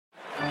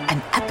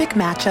An epic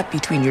matchup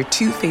between your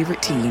two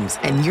favorite teams,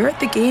 and you're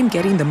at the game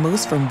getting the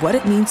most from what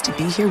it means to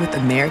be here with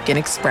American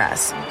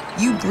Express.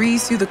 You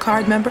breeze through the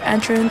card member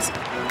entrance,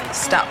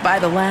 stop by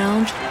the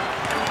lounge.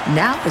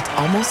 Now it's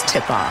almost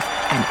tip-off,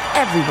 and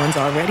everyone's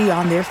already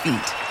on their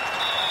feet.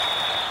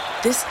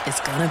 This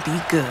is gonna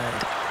be good.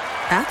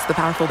 That's the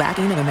powerful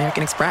backing of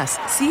American Express.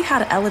 See how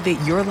to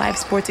elevate your live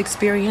sports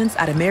experience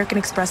at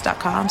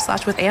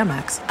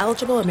americanexpress.com/withAmex.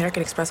 Eligible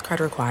American Express card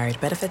required.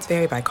 Benefits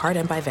vary by card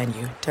and by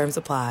venue. Terms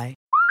apply.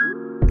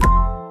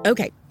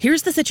 Okay,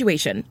 here's the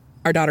situation.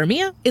 Our daughter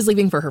Mia is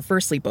leaving for her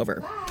first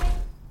sleepover.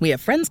 We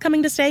have friends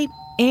coming to stay,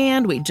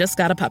 and we just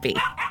got a puppy.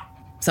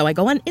 So I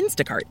go on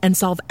Instacart and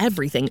solve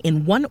everything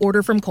in one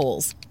order from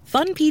Kohl's.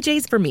 Fun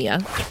PJs for Mia.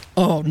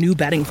 Oh, new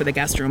bedding for the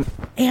guest room.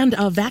 And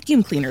a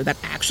vacuum cleaner that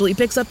actually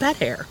picks up pet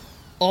hair.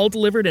 All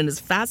delivered in as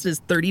fast as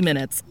 30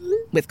 minutes.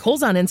 With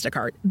Kohl's on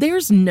Instacart,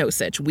 there's no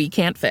such we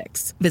can't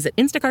fix. Visit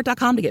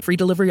instacart.com to get free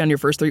delivery on your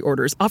first 3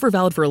 orders. Offer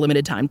valid for a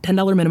limited time.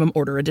 $10 minimum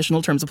order.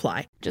 Additional terms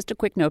apply. Just a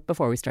quick note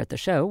before we start the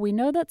show. We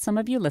know that some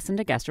of you listen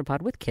to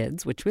Gastropod with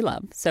kids, which we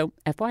love. So,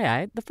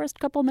 FYI, the first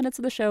couple minutes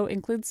of the show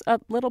includes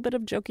a little bit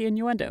of jokey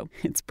innuendo.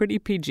 It's pretty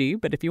PG,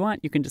 but if you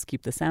want, you can just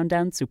keep the sound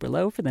down super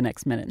low for the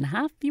next minute and a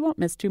half. You won't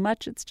miss too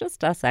much. It's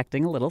just us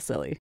acting a little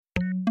silly.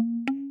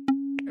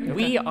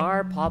 We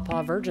are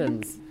Pawpaw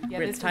Virgins. Yeah,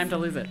 it's time to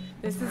lose it.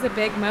 This is a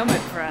big moment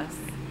for us.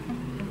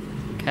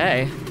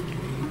 Okay.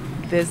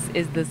 This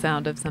is the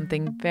sound of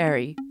something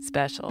very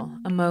special.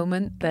 A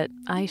moment that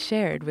I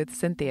shared with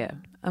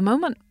Cynthia. A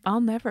moment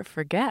I'll never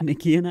forget.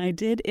 Nikki and I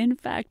did, in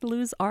fact,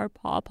 lose our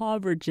Pawpaw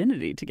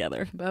virginity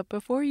together. But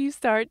before you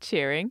start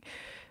cheering,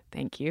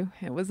 thank you,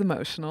 it was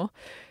emotional.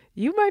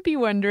 You might be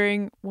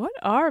wondering, what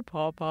are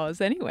pawpaws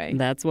anyway?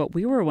 That's what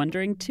we were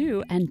wondering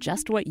too, and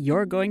just what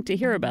you're going to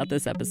hear about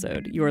this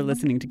episode. You're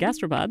listening to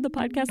Gastropod, the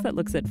podcast that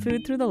looks at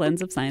food through the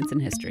lens of science and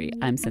history.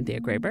 I'm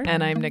Cynthia Graber.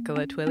 And I'm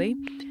Nicola Twilley.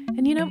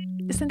 And you know,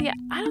 Cynthia,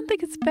 I don't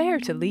think it's fair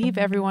to leave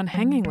everyone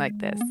hanging like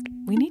this.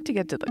 We need to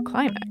get to the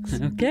climax.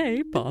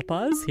 Okay,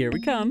 pawpaws, here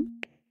we come.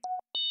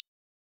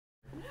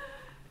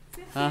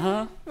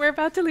 We're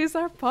about to lose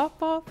our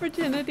pawpaw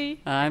virginity.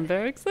 I'm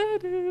very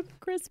excited.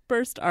 Chris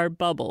burst our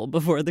bubble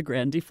before the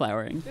grand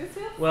deflowering.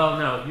 Well,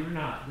 no, you're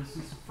not. This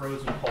is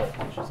frozen pulp,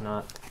 which is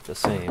not the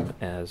same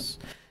as,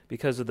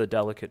 because of the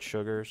delicate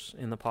sugars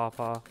in the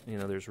pawpaw. You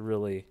know, there's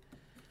really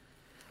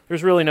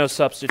no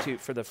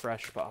substitute for the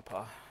fresh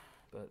pawpaw.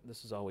 But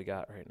this is all we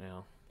got right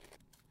now.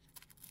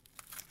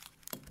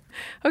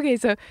 Okay,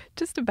 so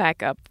just to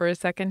back up for a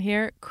second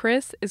here,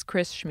 Chris is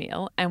Chris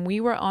Schmiel, and we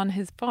were on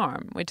his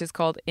farm, which is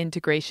called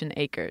Integration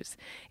Acres.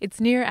 It's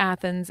near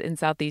Athens in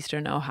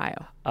southeastern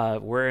Ohio.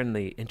 We're in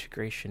the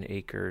Integration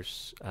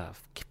Acres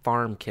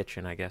farm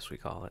kitchen, I guess we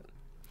call it.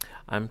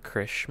 I'm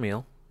Chris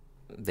Schmiel.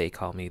 They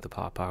call me the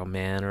Pawpaw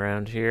Man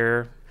around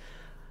here.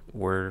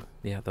 We're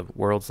the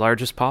world's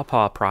largest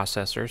pawpaw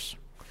processors.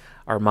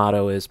 Our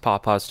motto is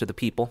pawpaws to the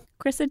people.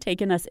 Chris had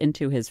taken us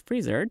into his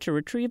freezer to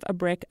retrieve a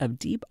brick of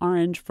deep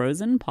orange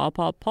frozen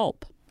pawpaw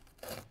pulp.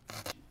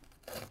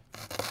 Go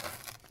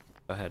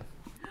ahead.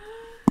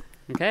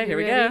 Okay, here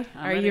we go.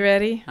 Are you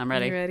ready? I'm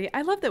ready. Are you ready?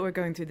 I love that we're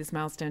going through this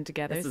milestone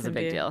together. This is a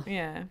big deal.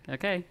 Yeah.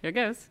 Okay, here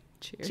goes.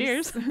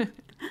 Cheers. Finally,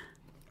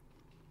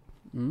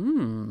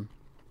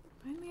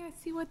 I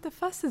see what the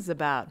fuss is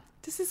about.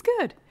 This is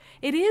good.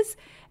 It's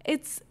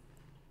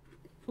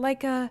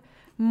like a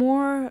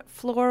more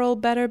floral,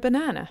 better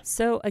banana.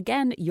 So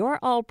again, you're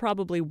all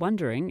probably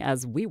wondering,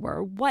 as we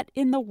were, what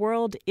in the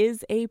world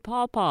is a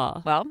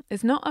pawpaw? Well,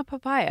 it's not a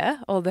papaya,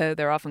 although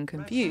they're often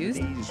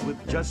confused.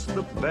 With just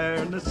the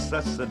bare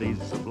necessities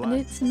of life. And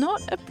it's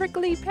not a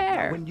prickly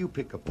pear. When you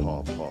pick a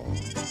pawpaw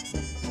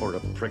or a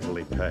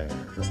prickly pear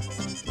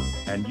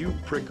and you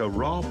prick a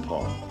raw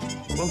paw,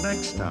 well,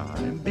 next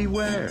time,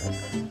 beware.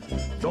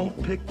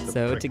 Don't pick the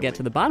So to get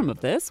to the bottom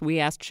of this, we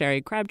asked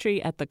Sherry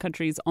Crabtree at the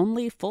country's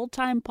only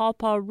full-time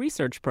pawpaw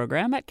research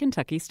program at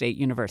Kentucky State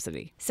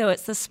University. So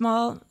it's a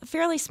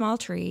fairly small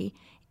tree,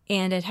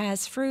 and it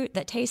has fruit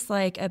that tastes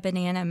like a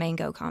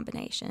banana-mango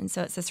combination.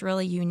 So it's this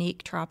really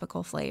unique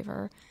tropical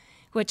flavor,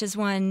 which is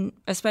one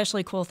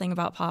especially cool thing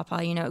about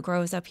pawpaw. You know, it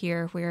grows up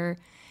here where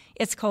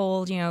it's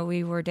cold. You know,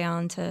 we were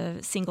down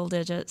to single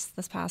digits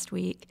this past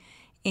week.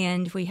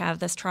 And we have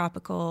this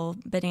tropical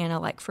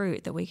banana-like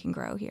fruit that we can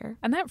grow here.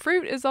 And that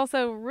fruit is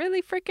also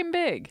really freaking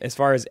big. As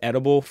far as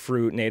edible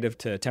fruit native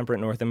to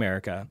temperate North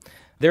America,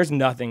 there's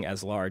nothing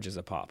as large as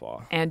a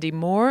pawpaw. Andy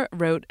Moore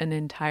wrote an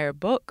entire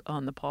book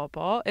on the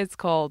pawpaw. It's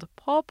called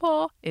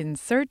Pawpaw in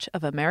Search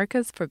of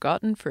America's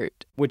Forgotten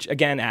Fruit. Which,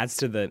 again, adds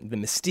to the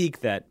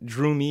mystique that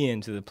drew me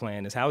into the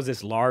plant, is how is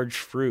this large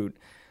fruit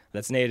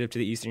that's native to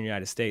the eastern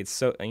United States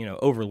so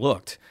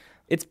overlooked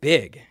It's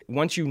big.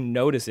 Once you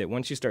notice it,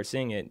 once you start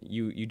seeing it,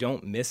 you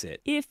don't miss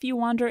it. If you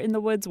wander in the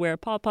woods where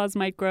pawpaws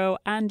might grow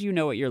and you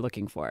know what you're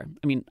looking for.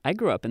 I mean, I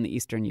grew up in the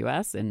eastern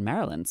U.S., in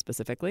Maryland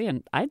specifically,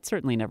 and I'd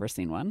certainly never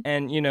seen one.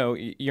 And,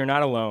 you're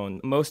not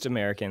alone. Most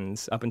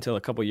Americans, up until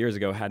a couple years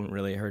ago, hadn't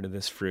really heard of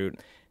this fruit.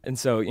 And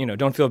so,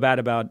 don't feel bad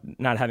about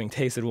not having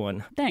tasted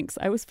one. Thanks.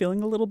 I was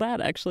feeling a little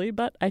bad, actually,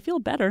 but I feel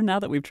better now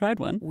that we've tried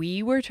one.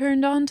 We were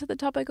turned on to the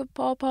topic of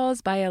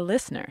pawpaws by a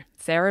listener,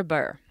 Sarah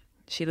Burr.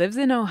 She lives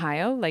in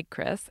Ohio, like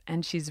Chris,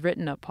 and she's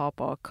written a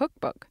pawpaw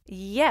cookbook.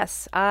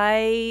 Yes,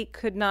 I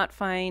could not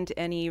find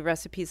any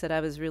recipes that I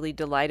was really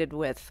delighted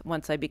with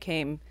once I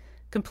became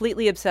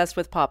completely obsessed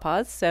with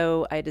pawpaws,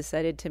 so I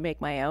decided to make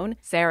my own.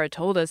 Sarah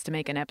told us to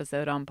make an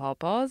episode on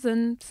pawpaws,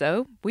 and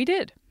so we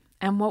did.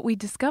 And what we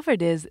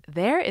discovered is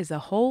there is a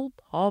whole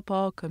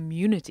pawpaw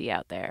community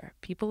out there.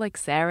 People like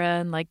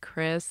Sarah and like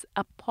Chris,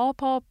 a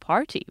pawpaw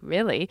party,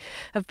 really,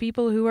 of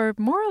people who are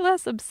more or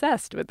less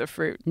obsessed with the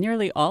fruit.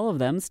 Nearly all of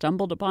them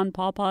stumbled upon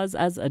pawpaws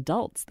as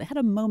adults. They had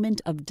a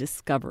moment of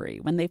discovery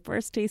when they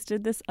first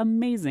tasted this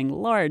amazing,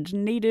 large,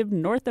 native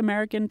North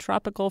American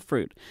tropical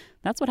fruit.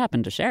 That's what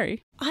happened to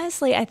Sherry.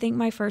 Honestly, I think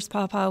my first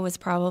pawpaw was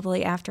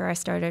probably after I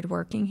started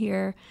working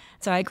here.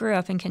 So I grew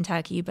up in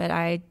Kentucky, but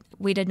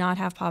we did not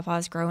have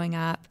pawpaws growing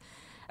up.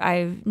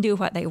 I knew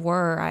what they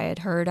were. I had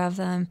heard of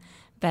them,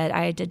 but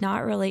I did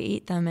not really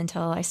eat them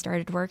until I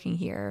started working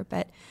here.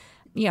 But,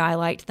 I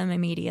liked them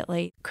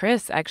immediately.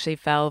 Chris actually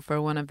fell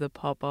for one of the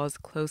pawpaw's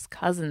close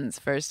cousins,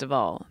 first of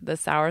all, the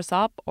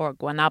soursop or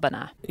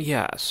guanabana.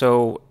 Yeah,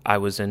 so I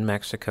was in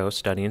Mexico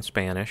studying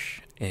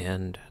Spanish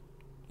and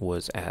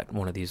was at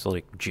one of these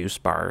like juice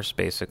bars,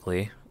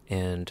 basically.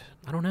 And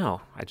I don't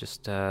know, I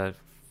just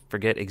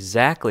forget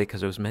exactly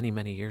because it was many,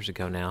 many years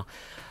ago now,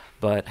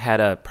 but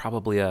had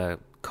probably a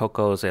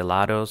Coco's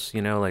helados,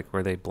 like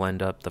where they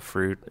blend up the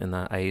fruit and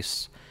the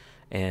ice,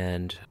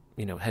 and,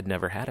 had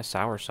never had a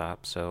soursop,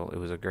 so it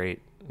was a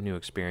great new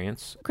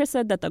experience. Chris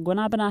said that the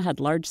guanabana had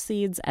large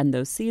seeds, and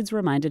those seeds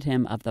reminded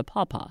him of the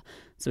pawpaw.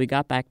 So he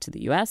got back to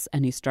the U.S.,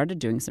 and he started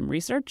doing some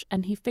research,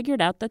 and he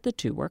figured out that the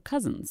two were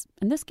cousins.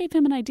 And this gave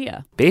him an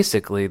idea.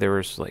 Basically, there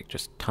was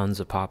just tons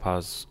of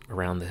pawpaws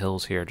around the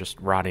hills here just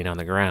rotting on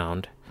the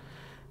ground.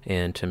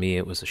 And to me,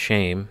 it was a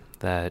shame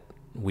that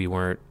we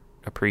weren't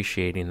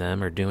appreciating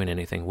them or doing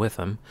anything with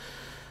them.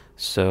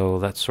 So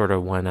that's sort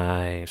of when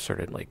I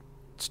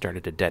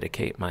started to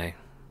dedicate my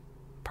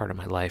part of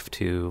my life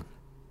to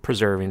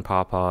preserving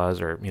pawpaws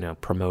or,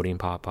 promoting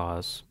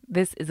pawpaws.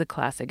 This is a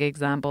classic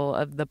example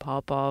of the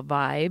pawpaw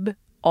vibe.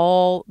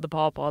 All the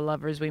pawpaw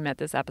lovers we met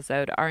this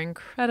episode are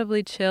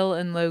incredibly chill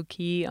and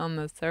low-key on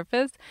the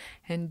surface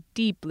and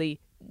deeply,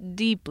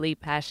 deeply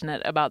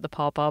passionate about the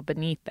pawpaw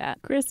beneath that.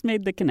 Chris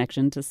made the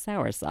connection to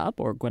soursop,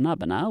 or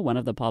guanabana, one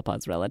of the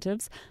pawpaw's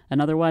relatives.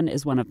 Another one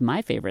is one of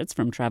my favorites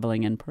from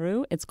traveling in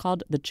Peru. It's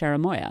called the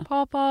cherimoya.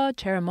 Pawpaw,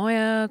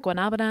 cherimoya,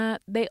 guanabana,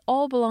 they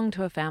all belong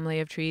to a family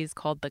of trees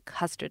called the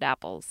custard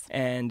apples.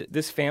 And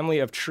this family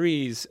of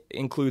trees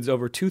includes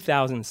over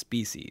 2,000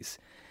 species.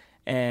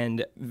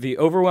 And the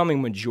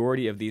overwhelming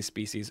majority of these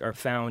species are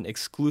found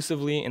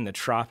exclusively in the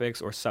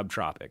tropics or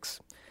subtropics.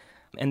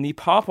 And the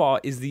pawpaw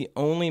is the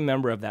only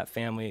member of that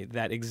family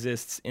that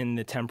exists in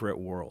the temperate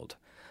world.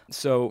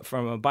 So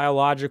from a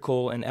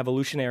biological and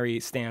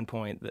evolutionary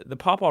standpoint, the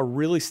pawpaw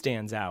really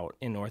stands out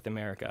in North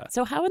America.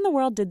 So how in the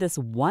world did this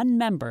one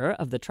member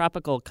of the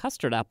tropical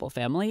custard apple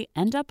family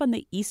end up on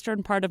the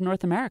eastern part of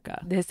North America?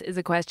 This is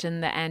a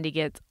question that Andy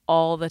gets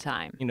all the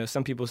time.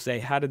 Some people say,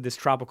 how did this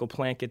tropical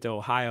plant get to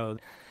Ohio?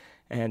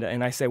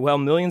 And I say, well,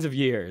 millions of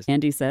years.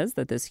 Andy says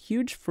that this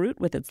huge fruit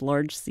with its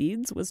large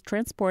seeds was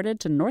transported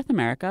to North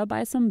America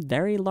by some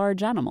very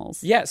large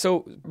animals. Yeah,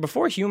 so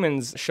before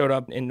humans showed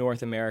up in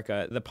North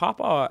America, the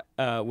pawpaw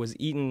was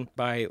eaten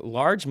by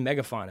large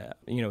megafauna,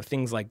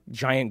 things like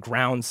giant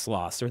ground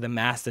sloths or the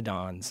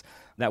mastodons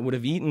that would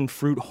have eaten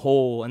fruit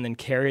whole and then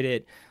carried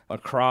it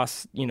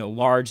across,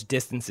 large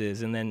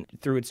distances and then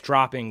through its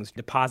droppings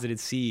deposited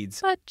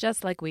seeds. But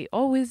just like we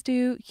always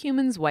do,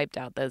 humans wiped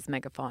out those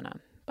megafauna.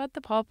 But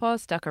the pawpaw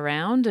stuck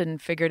around and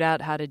figured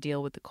out how to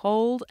deal with the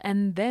cold,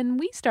 and then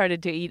we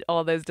started to eat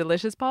all those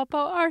delicious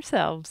pawpaw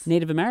ourselves.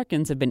 Native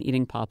Americans have been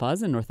eating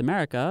pawpaws in North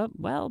America,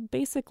 well,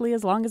 basically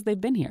as long as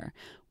they've been here.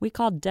 We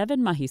called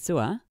Devin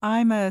Mahisua.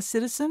 I'm a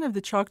citizen of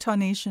the Choctaw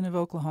Nation of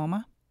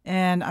Oklahoma,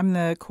 and I'm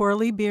the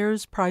Coralie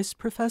Beers Price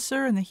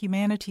Professor in the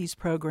Humanities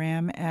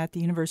Program at the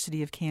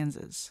University of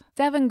Kansas.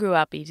 Devin grew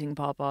up eating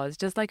pawpaws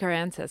just like her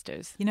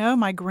ancestors.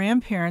 My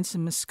grandparents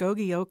in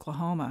Muskogee,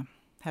 Oklahoma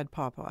had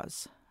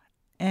pawpaws.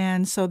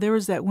 And so there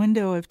was that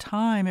window of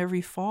time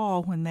every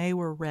fall when they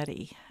were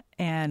ready,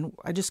 and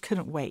I just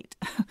couldn't wait.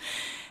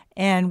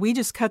 And we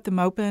just cut them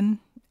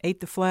open, ate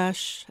the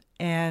flesh,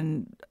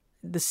 and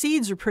the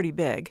seeds are pretty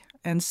big.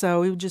 And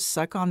so we would just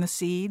suck on the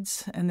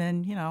seeds, and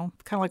then, kind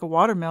of like a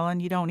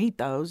watermelon, you don't eat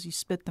those, you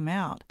spit them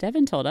out.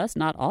 Devin told us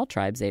not all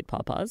tribes ate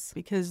pawpaws.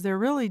 Because they're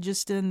really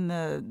just in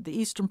the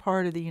eastern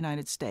part of the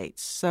United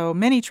States. So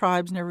many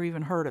tribes never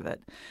even heard of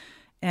it.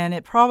 And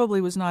it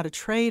probably was not a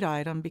trade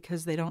item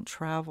because they don't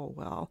travel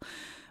well.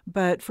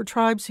 But for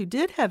tribes who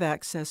did have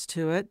access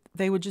to it,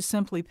 they would just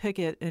simply pick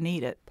it and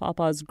eat it.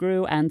 Pawpaws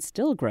grew and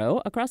still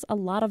grow across a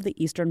lot of the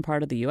eastern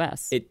part of the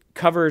U.S. It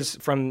covers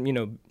from,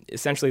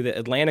 essentially the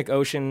Atlantic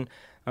Ocean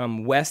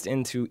west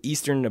into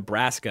eastern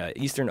Nebraska,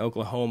 eastern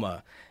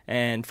Oklahoma,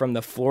 and from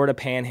the Florida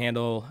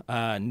Panhandle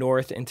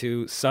north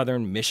into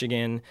southern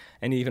Michigan,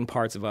 and even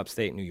parts of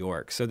upstate New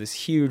York. So this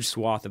huge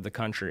swath of the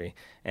country.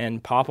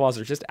 And pawpaws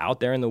are just out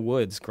there in the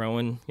woods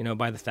growing,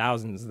 by the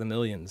thousands, the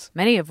millions.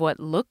 Many of what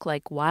look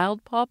like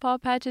wild pawpaw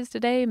patches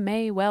today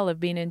may well have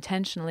been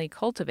intentionally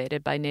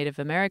cultivated by Native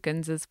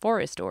Americans as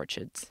forest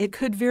orchards. It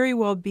could very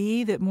well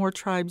be that more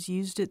tribes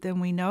used it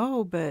than we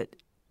know, but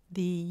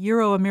the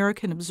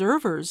Euro-American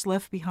observers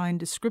left behind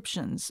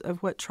descriptions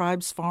of what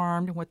tribes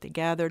farmed and what they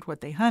gathered,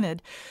 what they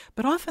hunted,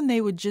 but often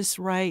they would just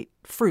write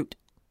fruit.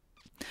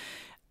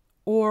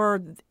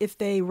 Or if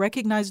they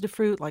recognized a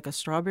fruit like a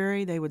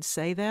strawberry, they would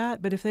say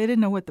that, but if they didn't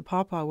know what the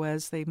pawpaw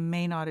was, they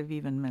may not have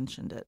even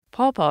mentioned it.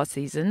 Pawpaw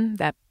season,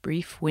 that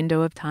brief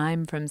window of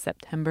time from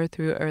September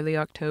through early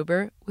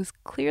October, was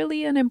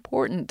clearly an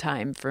important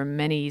time for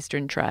many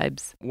eastern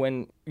tribes.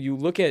 When you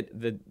look at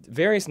the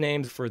various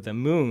names for the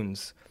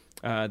moons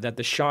that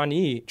the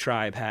Shawnee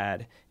tribe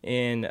had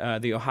in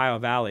the Ohio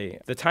Valley,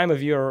 the time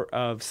of year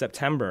of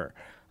September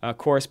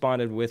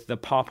corresponded with the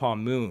pawpaw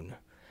moon.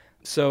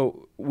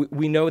 So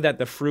we know that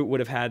the fruit would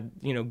have had,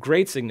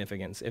 great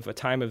significance if a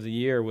time of the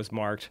year was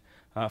marked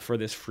for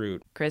this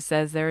fruit. Chris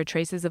says there are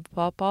traces of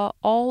pawpaw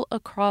all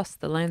across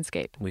the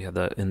landscape. We have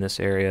in this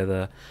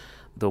area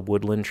the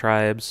woodland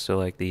tribes, so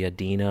like the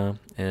Adena,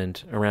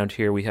 and around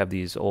here we have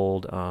these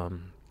old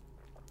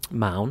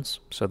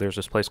mounds. So there's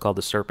this place called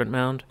the Serpent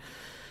Mound.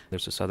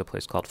 There's this other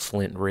place called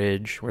Flint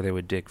Ridge where they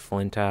would dig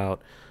flint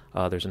out.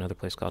 There's another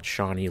place called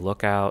Shawnee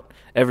Lookout.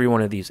 Every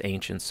one of these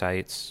ancient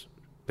sites,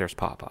 there's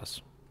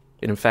pawpaws.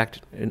 And in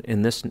fact,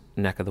 in this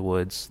neck of the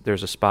woods,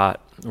 there's a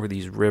spot where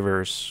these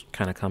rivers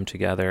kind of come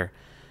together,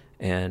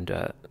 and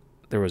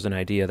there was an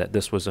idea that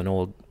this was an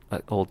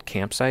old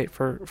campsite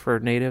for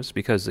natives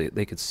because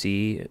they could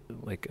see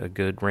like a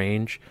good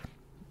range.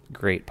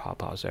 Great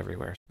pawpaws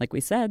everywhere. Like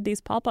we said, these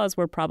pawpaws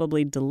were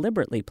probably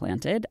deliberately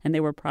planted, and they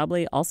were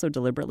probably also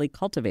deliberately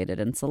cultivated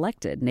and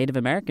selected. Native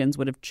Americans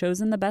would have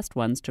chosen the best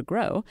ones to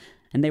grow,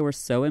 and they were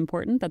so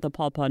important that the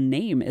pawpaw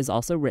name is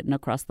also written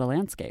across the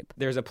landscape.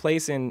 There's a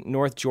place in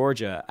North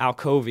Georgia,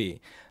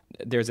 Alcovy.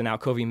 There's an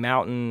Alcovy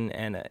mountain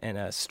and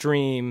a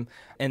stream,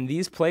 and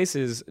these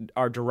places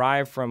are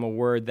derived from a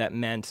word that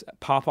meant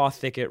Pawpaw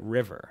Thicket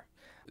River.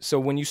 So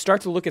when you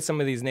start to look at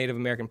some of these Native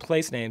American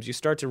place names, you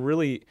start to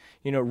really,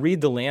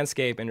 read the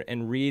landscape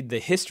and read the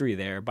history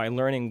there by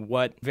learning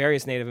what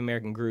various Native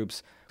American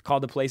groups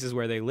called the places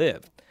where they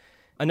lived.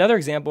 Another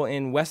example,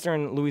 in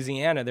western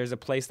Louisiana, there's a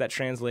place that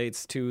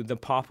translates to the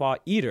Pawpaw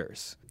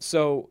Eaters.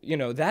 So,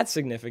 that's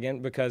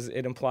significant because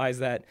it implies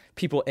that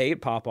people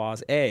ate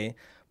pawpaws,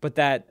 but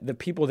that the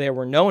people there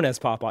were known as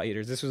pawpaw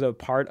eaters. This was a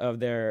part of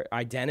their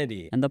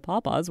identity. And the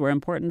pawpaws were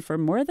important for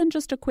more than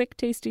just a quick,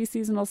 tasty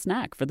seasonal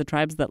snack for the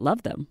tribes that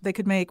loved them. They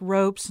could make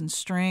ropes and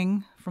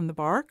string from the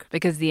bark.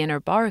 Because the inner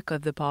bark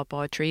of the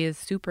pawpaw tree is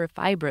super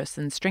fibrous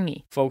and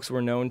stringy. Folks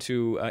were known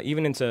to,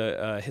 even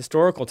into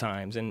historical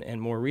times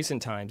and more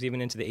recent times, even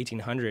into the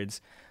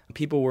 1800s,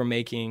 people were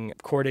making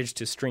cordage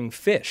to string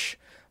fish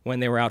when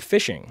they were out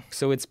fishing.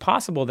 So it's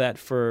possible that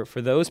for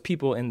those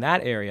people in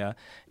that area,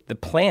 the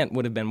plant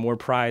would have been more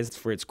prized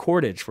for its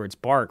cordage, for its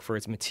bark, for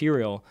its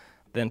material,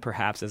 than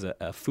perhaps as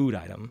a food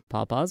item.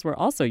 Pawpaws were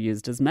also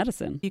used as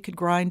medicine. You could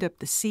grind up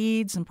the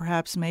seeds and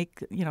perhaps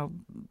make,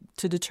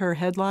 to deter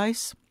head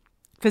lice,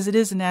 because it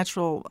is a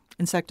natural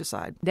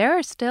insecticide. There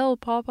are still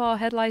pawpaw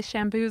head lice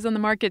shampoos on the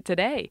market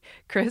today.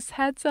 Chris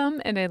had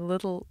some in a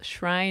little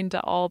shrine to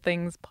all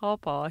things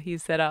pawpaw he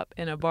set up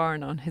in a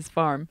barn on his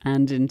farm.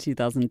 And in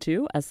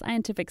 2002, a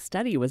scientific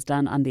study was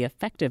done on the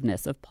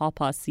effectiveness of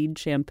pawpaw seed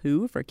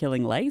shampoo for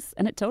killing lice,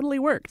 and it totally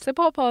worked. So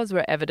pawpaws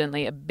were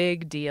evidently a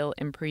big deal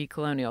in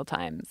pre-colonial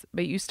times,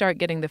 but you start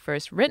getting the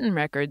first written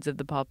records of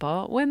the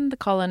pawpaw when the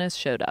colonists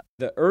showed up.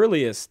 The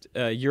earliest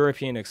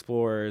European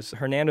explorers,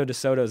 Hernando de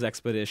Soto's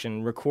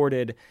expedition,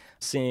 recorded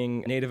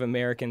seeing Native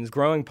Americans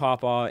growing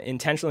pawpaw,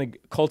 intentionally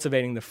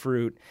cultivating the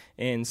fruit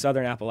in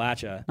southern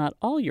Appalachia. Not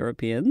all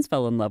Europeans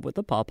fell in love with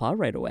the pawpaw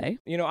right away.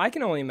 I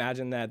can only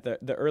imagine that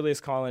the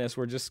earliest colonists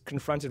were just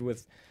confronted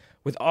with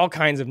all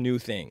kinds of new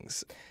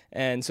things.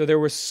 And so there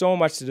was so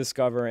much to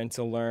discover and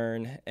to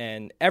learn,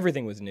 and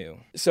everything was new.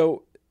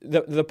 So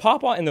the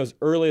pawpaw in those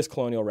earliest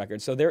colonial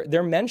records, so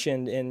they're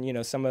mentioned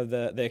in some of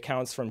the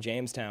accounts from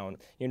Jamestown,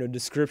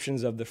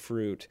 descriptions of the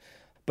fruit.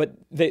 But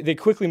they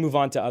quickly move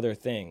on to other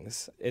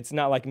things. It's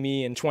not like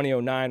me in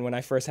 2009 when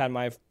I first had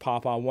my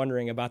pawpaw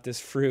wondering about this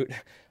fruit,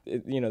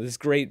 this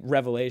great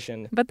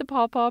revelation. But the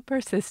pawpaw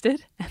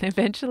persisted, and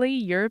eventually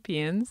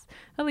Europeans,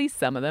 at least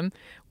some of them,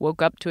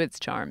 woke up to its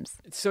charms.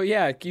 So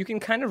yeah, you can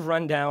kind of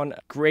run down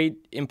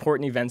great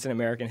important events in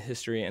American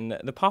history, and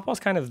the pawpaw's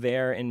kind of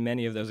there in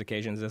many of those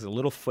occasions as a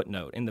little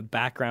footnote in the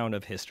background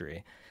of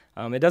history.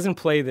 It doesn't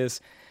play this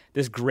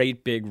this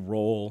great big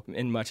role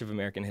in much of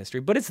American history,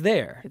 but it's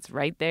there. It's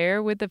right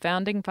there with the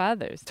founding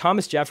fathers.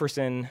 Thomas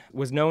Jefferson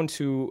was known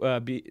to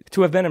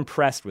have been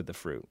impressed with the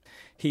fruit.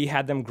 He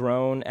had them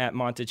grown at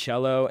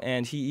Monticello,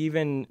 and he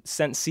even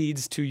sent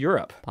seeds to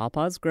Europe.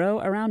 Pawpaws grow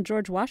around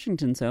George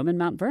Washington's home in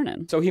Mount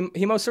Vernon. So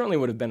he most certainly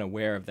would have been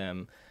aware of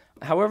them.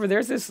 However,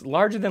 there's this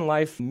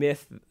larger-than-life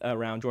myth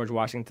around George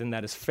Washington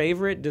that his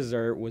favorite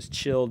dessert was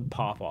chilled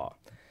pawpaw.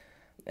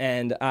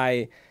 And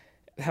I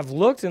have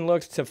looked and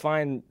looked to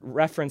find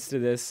reference to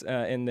this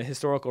in the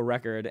historical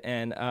record,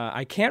 and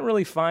I can't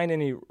really find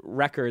any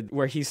record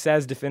where he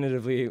says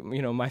definitively,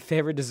 my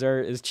favorite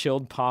dessert is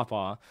chilled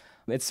pawpaw.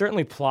 It's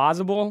certainly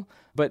plausible,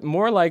 but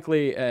more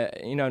likely,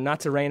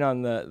 not to rain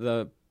on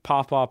the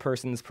pawpaw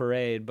person's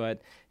parade,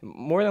 but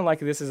more than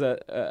likely this is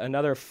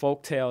another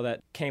folk tale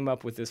that came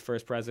up with this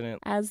first president.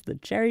 As the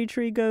cherry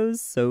tree goes,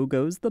 so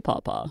goes the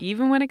pawpaw.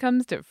 Even when it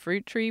comes to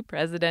fruit tree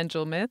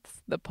presidential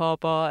myths, the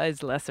pawpaw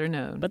is lesser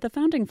known. But the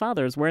founding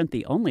fathers weren't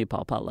the only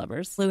pawpaw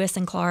lovers. Lewis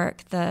and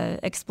Clark, the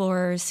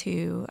explorers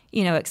who,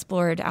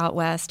 explored out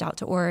west, out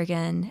to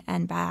Oregon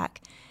and back,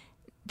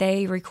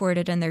 they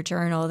recorded in their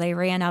journal they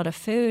ran out of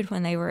food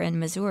when they were in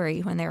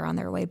Missouri, when they were on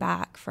their way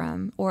back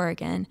from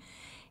Oregon.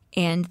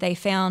 And they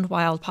found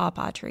wild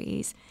pawpaw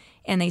trees,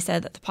 and they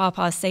said that the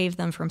pawpaws saved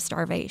them from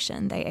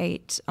starvation. They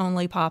ate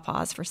only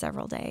pawpaws for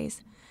several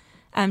days.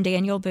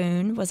 Daniel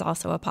Boone was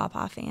also a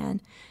pawpaw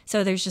fan.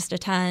 So there's just a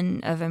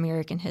ton of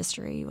American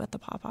history with the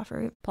pawpaw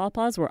fruit.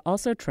 Pawpaws were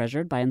also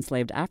treasured by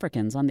enslaved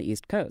Africans on the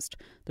East Coast.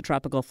 The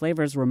tropical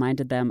flavors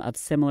reminded them of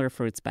similar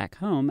fruits back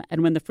home,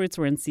 and when the fruits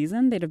were in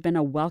season, they'd have been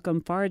a welcome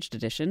foraged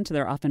addition to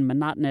their often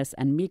monotonous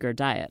and meager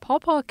diet.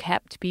 Pawpaw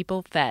kept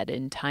people fed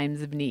in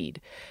times of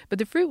need, but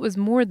the fruit was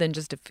more than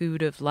just a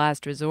food of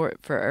last resort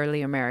for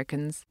early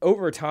Americans.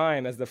 Over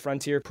time, as the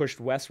frontier pushed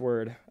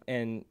westward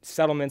and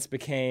settlements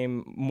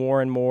became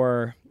more and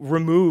more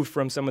removed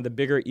from some of the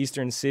bigger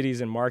eastern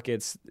cities and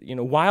markets,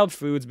 wild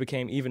foods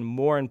became even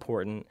more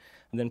important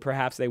than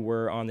perhaps they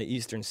were on the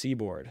eastern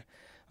seaboard.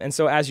 And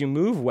so as you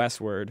move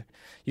westward,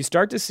 you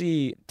start to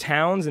see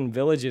towns and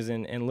villages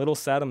and little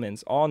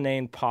settlements all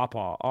named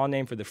pawpaw, all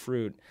named for the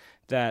fruit,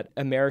 that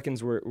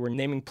Americans were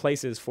naming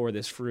places for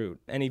this fruit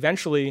and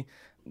eventually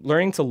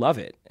learning to love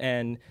it.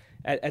 And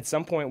at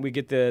some point, we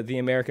get the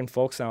American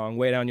folk song,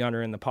 Way Down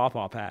Yonder in the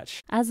Pawpaw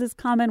Patch. As is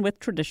common with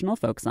traditional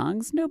folk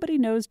songs, nobody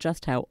knows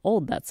just how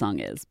old that song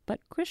is, but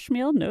Chris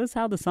Schmiel knows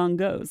how the song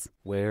goes.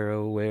 Where,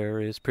 oh,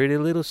 where is pretty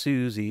little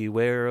Susie?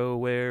 Where, oh,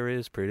 where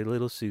is pretty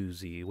little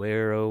Susie?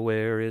 Where, oh,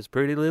 where is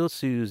pretty little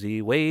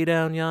Susie? Way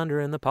down yonder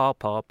in the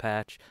pawpaw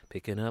patch.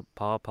 Picking up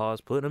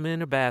pawpaws, putting them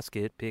in her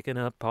basket. Picking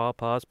up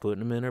pawpaws, putting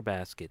them in her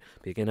basket.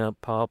 Picking up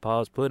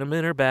pawpaws, putting them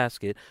in her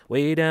basket.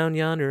 Way down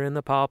yonder in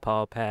the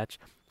pawpaw patch.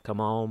 Come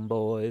on,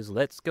 boys,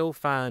 let's go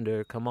find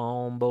her. Come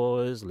on,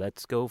 boys,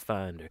 let's go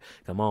find her.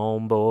 Come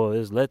on,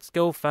 boys, let's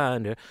go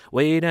find her.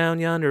 Way down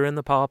yonder in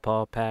the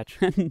pawpaw patch.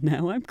 And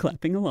now I'm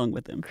clapping along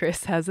with him.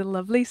 Chris has a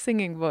lovely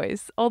singing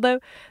voice, although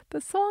the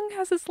song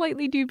has a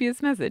slightly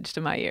dubious message to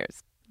my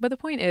ears. But the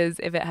point is,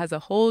 if it has a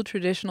whole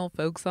traditional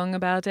folk song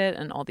about it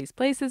and all these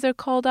places are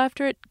called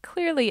after it,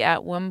 clearly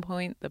at one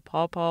point the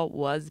pawpaw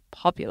was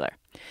popular.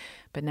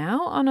 But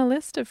now, on a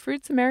list of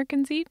fruits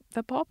Americans eat,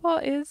 the pawpaw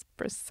is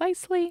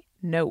precisely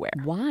nowhere.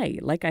 Why?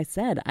 Like I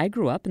said, I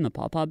grew up in the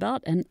pawpaw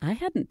belt, and I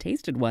hadn't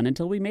tasted one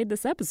until we made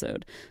this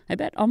episode. I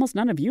bet almost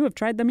none of you have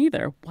tried them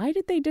either. Why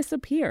did they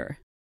disappear?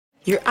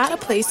 You're at a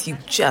place you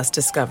just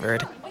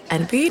discovered.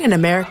 And being an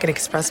American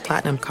Express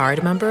Platinum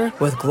card member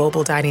with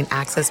Global Dining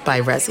Access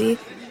by Resy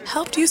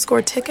helped you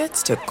score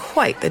tickets to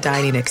quite the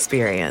dining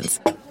experience.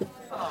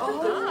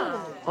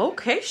 Oh,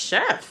 okay,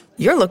 chef.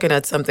 You're looking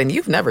at something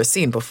you've never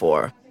seen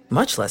before,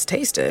 much less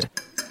tasted.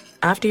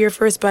 After your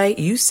first bite,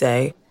 you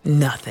say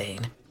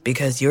nothing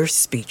because you're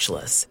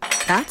speechless.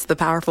 That's the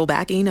powerful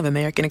backing of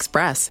American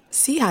Express.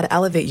 See how to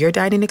elevate your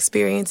dining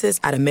experiences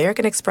at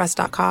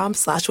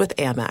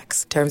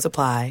americanexpress.com/withAmex. Terms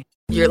apply.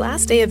 Your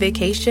last day of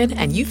vacation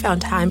and you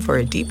found time for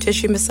a deep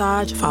tissue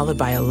massage followed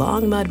by a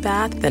long mud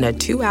bath, then a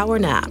 2-hour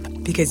nap.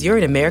 Because you're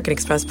an American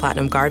Express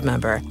Platinum Card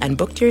member and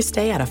booked your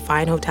stay at a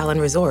fine hotel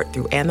and resort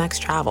through Amex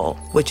Travel,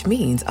 which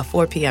means a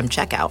 4 p.m.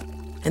 checkout.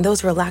 And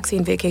those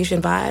relaxing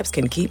vacation vibes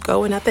can keep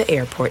going at the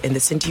airport in the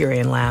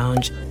Centurion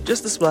Lounge.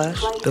 Just a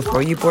splash.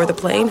 Before you board the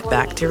plane,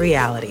 back to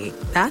reality.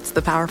 That's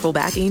the powerful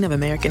backing of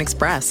American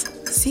Express.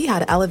 See how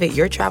to elevate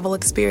your travel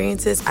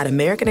experiences at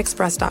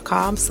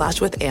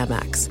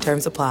americanexpress.com/withAmex.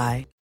 Terms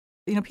apply.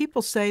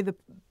 People say the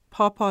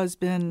pawpaw has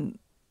been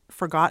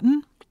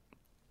forgotten.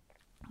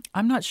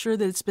 I'm not sure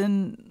that it's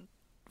been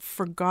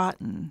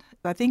forgotten.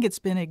 I think it's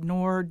been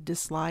ignored,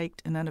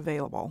 disliked, and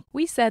unavailable.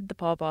 We said the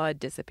pawpaw had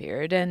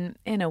disappeared, and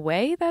in a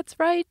way that's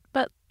right,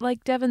 but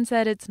like Devin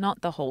said, it's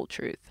not the whole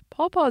truth.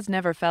 Pawpaws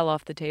never fell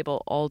off the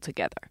table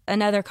altogether.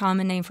 Another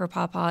common name for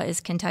pawpaw is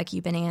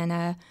Kentucky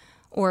banana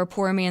or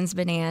poor man's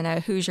banana,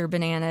 Hoosier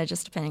banana,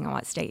 just depending on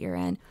what state you're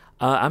in.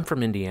 I'm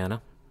from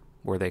Indiana,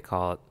 where they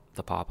call it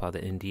the pawpaw,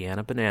 the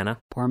Indiana banana.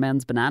 Poor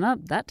man's banana,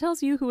 that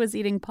tells you who was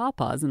eating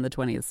pawpaws in the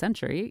 20th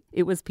century.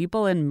 It was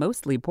people in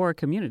mostly poor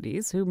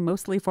communities who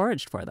mostly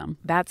foraged for them.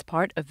 That's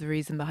part of the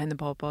reason behind the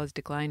pawpaw's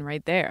decline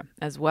right there.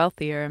 As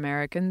wealthier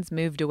Americans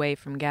moved away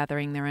from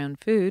gathering their own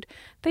food,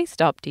 they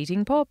stopped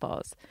eating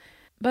pawpaws.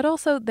 But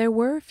also, there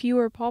were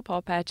fewer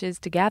pawpaw patches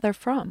to gather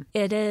from.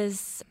 It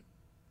is,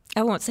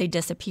 I won't say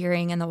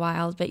disappearing in the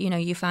wild, but,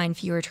 you find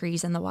fewer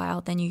trees in the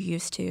wild than you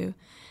used to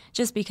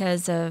just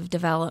because of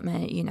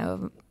development,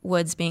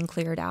 woods being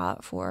cleared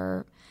out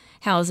for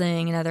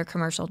housing and other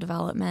commercial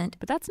development.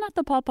 But that's not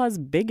the pawpaw's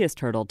biggest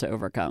hurdle to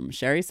overcome.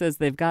 Sherry says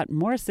they've got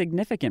more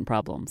significant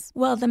problems.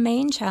 Well, the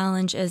main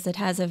challenge is it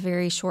has a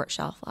very short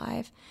shelf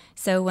life.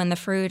 So when the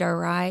fruit are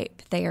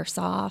ripe, they are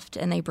soft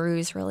and they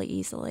bruise really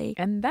easily.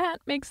 And that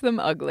makes them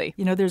ugly.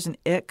 There's an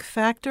ick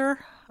factor,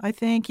 I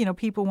think.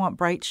 People want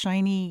bright,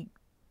 shiny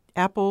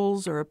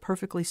apples or a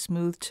perfectly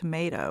smooth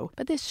tomato.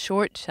 But this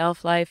short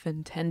shelf life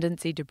and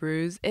tendency to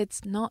bruise,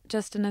 it's not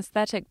just an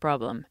aesthetic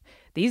problem.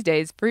 These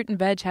days, fruit and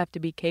veg have to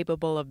be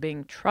capable of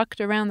being trucked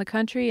around the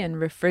country and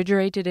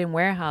refrigerated in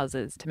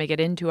warehouses to make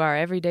it into our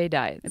everyday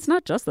diets. It's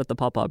not just that the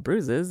pawpaw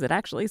bruises, it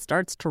actually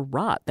starts to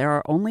rot. There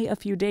are only a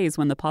few days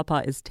when the pawpaw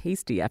is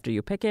tasty after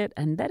you pick it,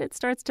 and then it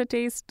starts to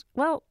taste,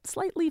 well,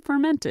 slightly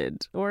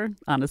fermented, or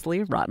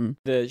honestly, rotten.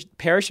 The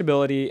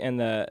perishability and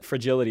the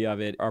fragility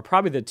of it are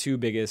probably the two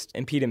biggest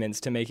impediments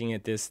to making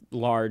it this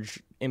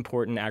large,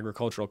 important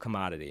agricultural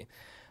commodity.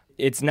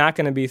 It's not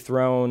going to be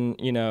thrown,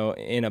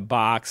 in a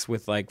box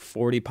with like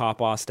 40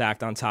 pawpaws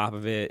stacked on top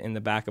of it in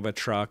the back of a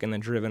truck and then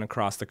driven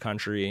across the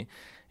country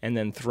and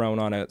then thrown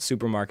on a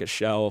supermarket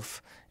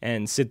shelf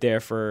and sit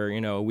there for,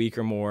 a week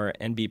or more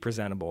and be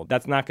presentable.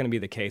 That's not going to be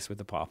the case with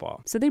the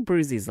pawpaw. So they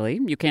bruise easily.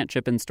 You can't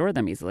chip and store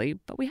them easily.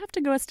 But we have to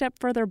go a step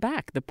further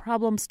back. The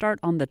problems start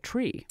on the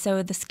tree.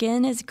 So the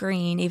skin is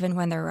green even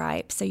when they're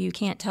ripe. So you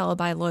can't tell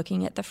by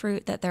looking at the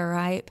fruit that they're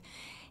ripe.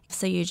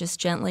 So you just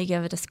gently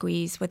give it a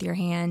squeeze with your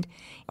hand.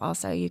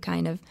 Also, you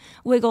kind of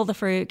wiggle the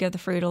fruit, give the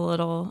fruit a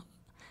little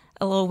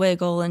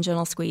wiggle and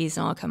gentle squeeze,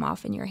 and it'll come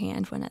off in your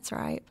hand when it's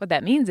ripe. What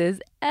that means is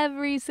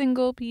every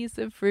single piece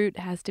of fruit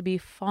has to be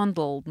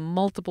fondled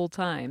multiple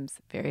times,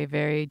 very,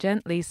 very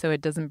gently so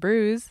it doesn't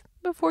bruise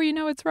before you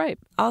know it's ripe.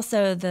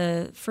 Also,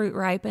 the fruit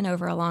ripen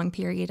over a long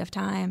period of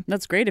time.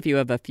 That's great if you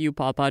have a few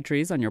pawpaw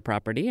trees on your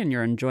property and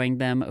you're enjoying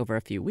them over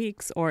a few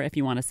weeks, or if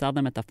you want to sell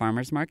them at the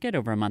farmer's market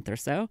over a month or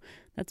so.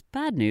 That's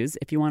bad news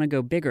if you want to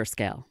go bigger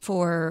scale.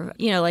 For,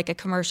 like a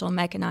commercial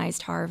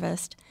mechanized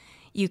harvest,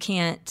 you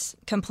can't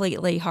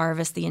completely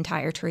harvest the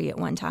entire tree at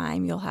one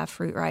time. You'll have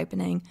fruit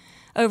ripening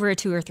over a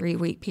 2 or 3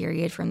 week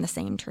period from the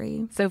same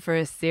tree. So for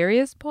a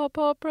serious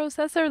pawpaw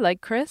processor like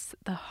Chris,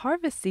 the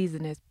harvest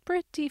season is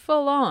pretty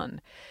full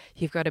on.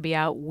 You've got to be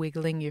out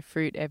wiggling your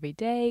fruit every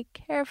day,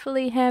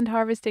 carefully hand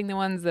harvesting the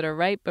ones that are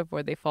ripe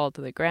before they fall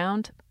to the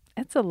ground.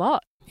 It's a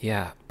lot.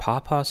 Yeah,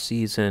 pawpaw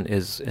season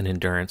is an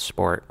endurance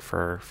sport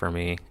for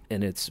me,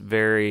 and it's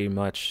very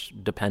much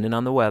dependent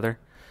on the weather,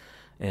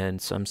 and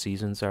some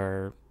seasons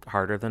are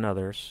harder than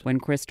others. When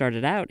Chris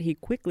started out, he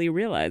quickly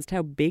realized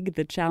how big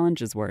the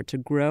challenges were to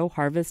grow,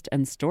 harvest,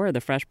 and store the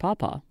fresh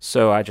pawpaw.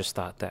 So I just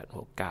thought that,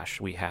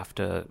 we have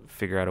to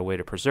figure out a way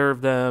to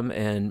preserve them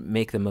and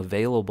make them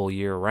available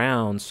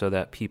year-round so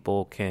that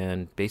people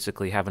can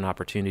basically have an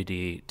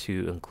opportunity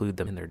to include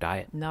them in their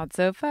diet. Not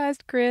so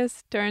fast,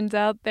 Chris. Turns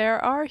out there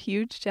are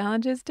huge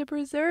challenges to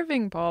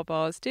preserving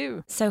pawpaws,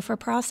 too. So for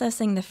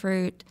processing the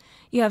fruit,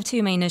 you have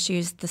two main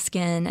issues, the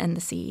skin and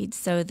the seeds.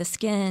 So the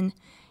skin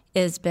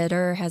is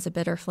bitter, has a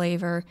bitter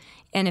flavor,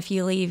 and if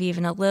you leave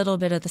even a little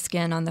bit of the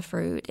skin on the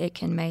fruit, it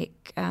can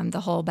make the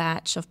whole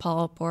batch of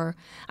pulp or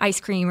ice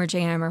cream or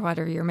jam or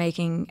whatever you're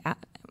making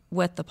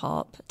with the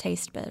pulp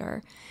taste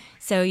bitter.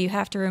 So you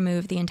have to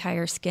remove the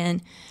entire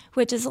skin,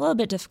 which is a little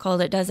bit difficult.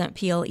 It doesn't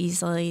peel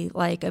easily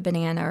like a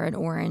banana or an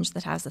orange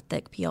that has a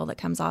thick peel that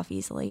comes off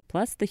easily.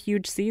 Plus, the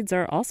huge seeds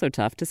are also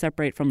tough to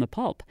separate from the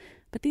pulp.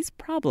 But these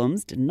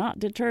problems did not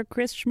deter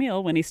Chris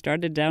Chmiel when he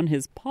started down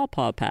his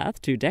pawpaw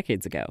path 2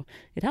 decades ago.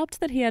 It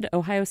helped that he had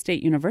Ohio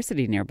State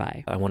University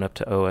nearby. I went up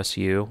to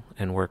OSU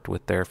and worked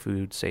with their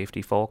food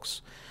safety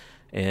folks,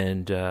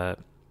 and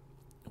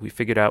we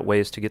figured out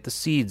ways to get the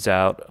seeds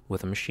out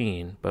with a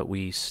machine, but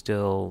we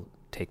still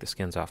take the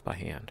skins off by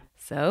hand.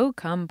 So,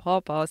 come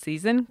pawpaw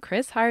season,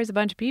 Chris hires a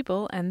bunch of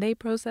people, and they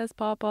process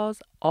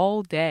pawpaws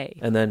all day.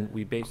 And then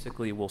we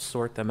basically will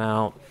sort them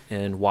out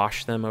and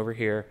wash them over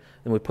here.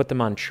 Then we put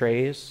them on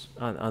trays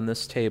on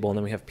this table, and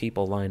then we have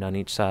people lined on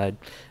each side.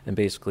 And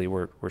basically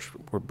we're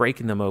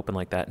breaking them open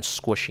like that and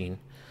squishing.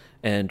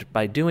 And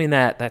by doing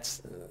that,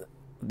 that's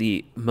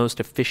the most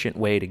efficient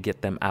way to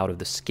get them out of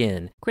the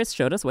skin. Chris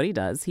showed us what he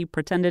does. He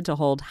pretended to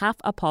hold half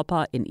a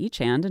pawpaw in each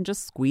hand and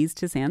just squeezed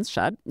his hands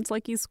shut. It's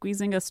like he's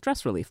squeezing a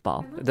stress relief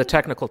ball. The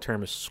technical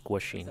term is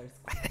squishing.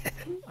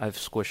 I've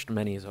squished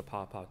many as a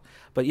pawpaw.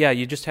 But yeah,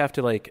 you just have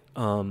to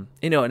and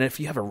if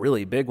you have a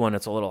really big one,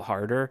 it's a little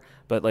harder.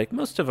 But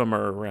most of them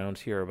are around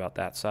here about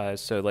that size.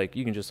 So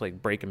you can just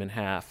break them in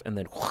half and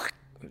then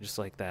just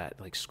like that,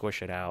 like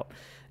squish it out.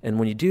 And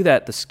when you do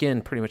that, the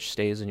skin pretty much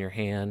stays in your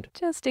hand.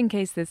 Just in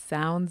case this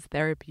sounds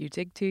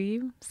therapeutic to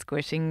you,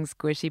 squishing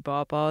squishy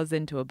pawpaws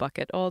into a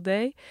bucket all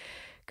day,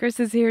 Chris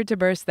is here to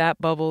burst that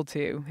bubble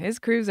too. His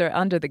crews are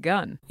under the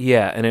gun.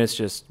 Yeah, and it's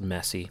just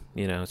messy.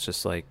 It's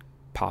just like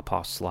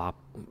pawpaw slop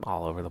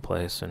all over the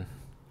place. And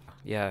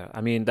yeah,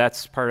 I mean,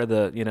 that's part of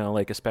the,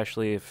 like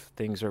especially if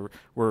things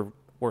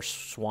we're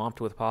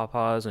swamped with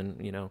pawpaws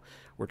and,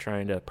 we're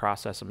trying to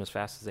process them as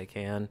fast as they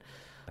can.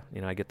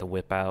 I get the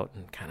whip out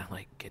and kind of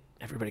like get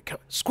everybody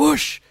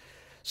squish,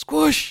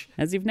 squish.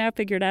 As you've now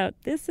figured out,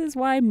 this is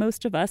why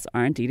most of us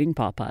aren't eating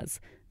pawpaws.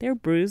 They're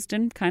bruised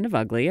and kind of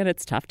ugly, and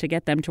it's tough to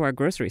get them to our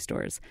grocery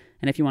stores.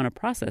 And if you want to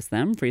process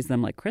them, freeze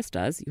them like Chris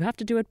does, you have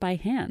to do it by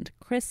hand.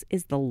 Chris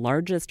is the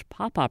largest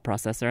pawpaw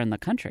processor in the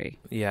country.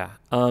 Yeah.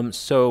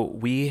 So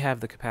we have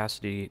the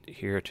capacity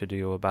here to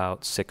do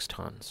about 6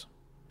 tons.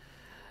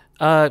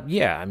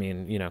 Yeah, I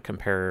mean,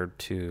 compared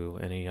to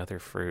any other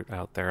fruit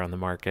out there on the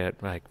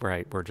market, like,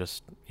 right, we're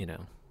just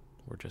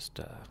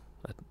a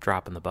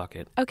drop in the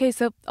bucket. Okay,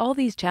 so all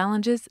these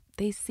challenges,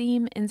 they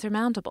seem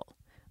insurmountable.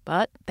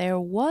 But there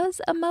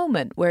was a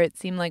moment where it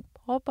seemed like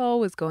pawpaw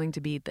was going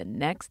to be the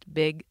next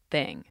big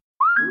thing.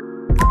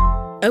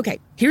 Okay,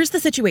 here's the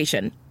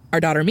situation.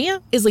 Our daughter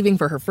Mia is leaving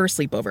for her first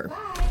sleepover.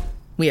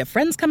 We have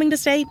friends coming to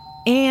stay,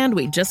 and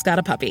we just got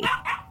a puppy.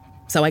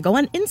 So I go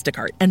on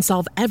Instacart and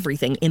solve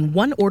everything in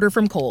one order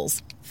from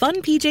Kohl's.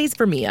 Fun PJs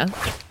for Mia,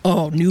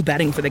 new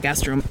bedding for the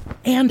guest room,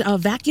 and a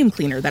vacuum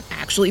cleaner that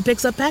actually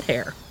picks up pet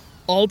hair.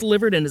 All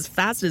delivered in as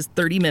fast as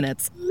 30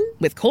 minutes.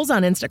 With Kohl's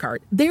on Instacart,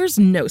 there's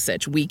no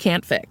such we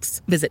can't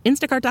fix. Visit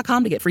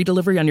instacart.com to get free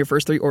delivery on your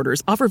first 3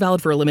 orders. Offer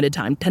valid for a limited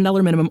time.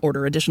 $10 minimum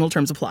order. Additional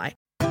terms apply.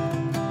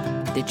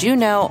 Did you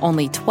know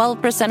only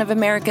 12% of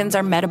Americans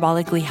are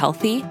metabolically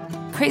healthy?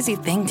 Crazy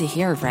thing to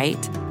hear,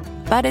 right?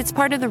 But it's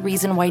part of the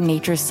reason why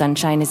Nature's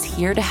Sunshine is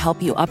here to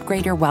help you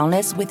upgrade your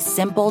wellness with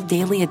simple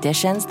daily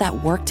additions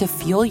that work to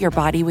fuel your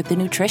body with the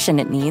nutrition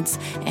it needs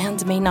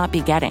and may not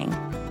be getting.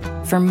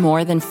 For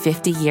more than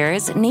 50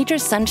 years,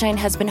 Nature's Sunshine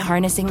has been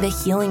harnessing the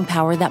healing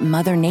power that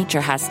Mother Nature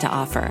has to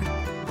offer.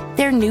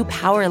 Their new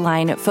Power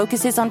line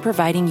focuses on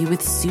providing you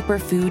with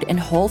superfood and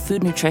whole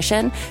food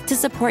nutrition to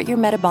support your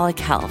metabolic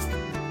health.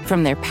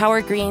 From their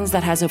Power Greens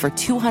that has over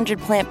 200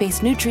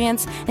 plant-based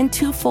nutrients and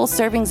 2 full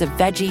servings of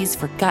veggies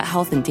for gut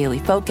health and daily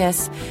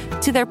focus,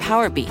 to their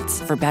Power Beets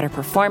for better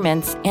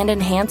performance and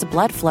enhanced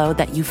blood flow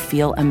that you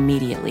feel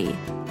immediately.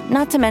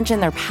 Not to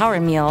mention their Power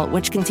Meal,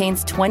 which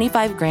contains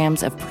 25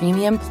 grams of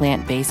premium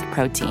plant-based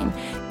protein,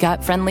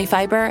 gut-friendly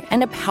fiber,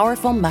 and a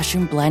powerful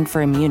mushroom blend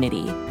for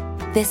immunity.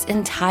 This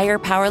entire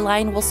Power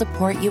line will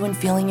support you in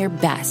feeling your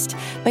best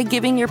by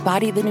giving your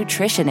body the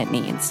nutrition it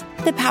needs.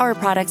 The Power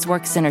products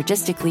work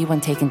synergistically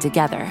when taken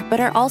together, but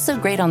are also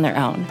great on their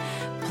own.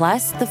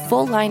 Plus, the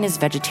full line is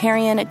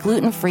vegetarian,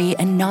 gluten-free,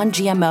 and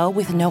non-GMO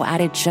with no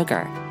added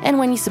sugar. And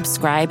when you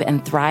subscribe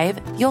and thrive,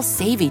 you'll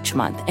save each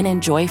month and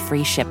enjoy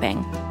free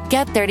shipping.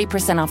 Get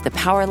 30% off the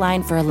Power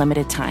line for a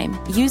limited time.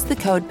 Use the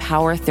code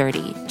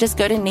POWER30. Just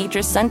go to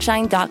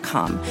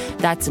naturesunshine.com.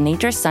 That's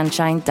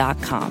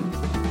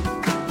naturesunshine.com.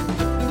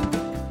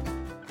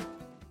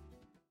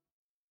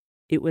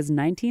 It was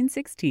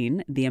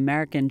 1916. The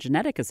American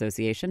Genetic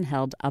Association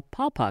held a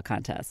pawpaw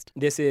contest.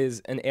 This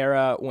is an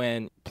era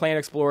when plant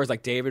explorers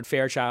like David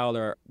Fairchild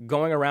are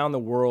going around the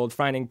world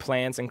finding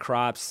plants and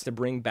crops to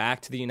bring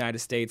back to the United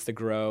States to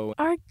grow.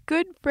 Our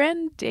good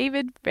friend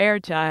David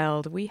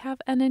Fairchild. We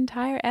have an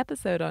entire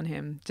episode on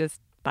him.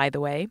 Just by the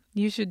way,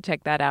 you should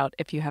check that out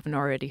if you haven't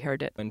already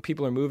heard it. And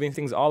people are moving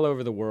things all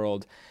over the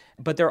world,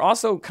 but they're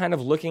also kind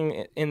of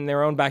looking in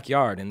their own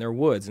backyard, in their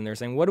woods, and they're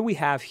saying, what do we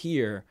have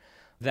here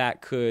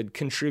that could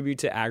contribute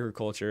to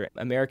agriculture,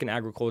 American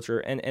agriculture,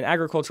 and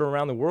agriculture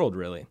around the world,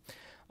 really?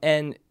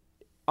 And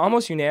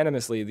almost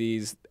unanimously,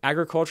 these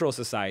agricultural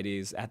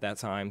societies at that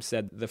time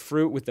said the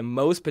fruit with the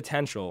most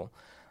potential,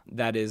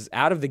 that is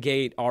out of the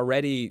gate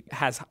already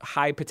has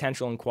high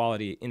potential and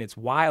quality in its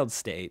wild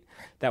state,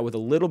 that with a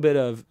little bit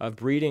of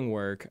breeding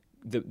work,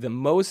 the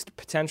most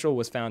potential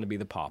was found to be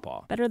the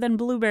pawpaw. Better than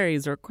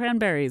blueberries or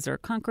cranberries or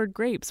Concord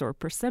grapes or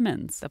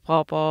persimmons. The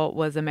pawpaw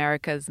was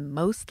America's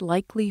most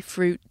likely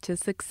fruit to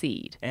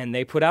succeed. And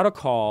they put out a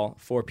call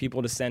for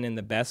people to send in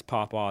the best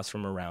pawpaws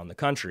from around the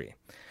country.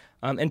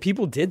 And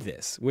people did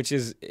this, which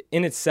is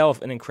in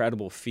itself an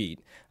incredible feat,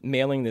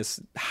 mailing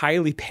this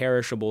highly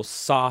perishable,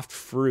 soft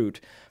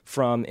fruit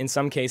from, in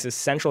some cases,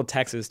 Central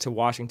Texas to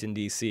Washington,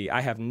 D.C.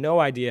 I have no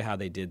idea how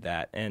they did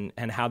that and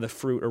how the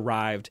fruit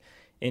arrived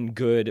in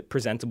good,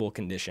 presentable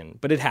condition.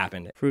 But it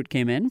happened. Fruit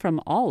came in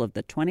from all of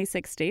the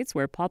 26 states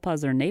where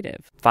pawpaws are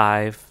native.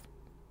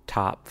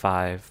 Top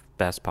five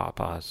best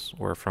pawpaws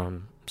were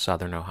from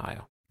Southern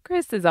Ohio.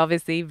 Chris is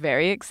obviously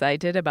very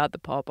excited about the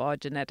pawpaw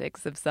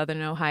genetics of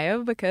Southern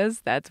Ohio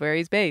because that's where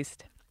he's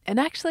based. And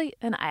actually,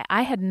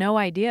 I had no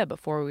idea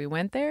before we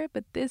went there,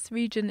 but this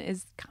region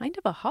is kind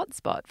of a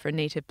hotspot for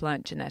native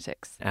plant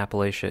genetics.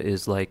 Appalachia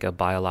is like a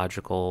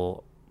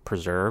biological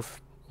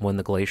preserve. When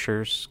the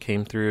glaciers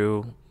came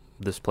through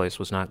this place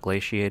was not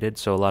glaciated,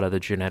 so a lot of the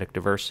genetic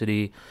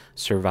diversity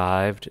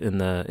survived in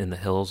the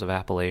hills of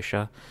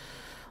Appalachia.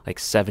 Like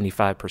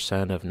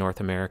 75% of North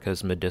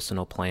America's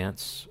medicinal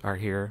plants are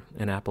here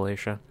in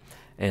Appalachia.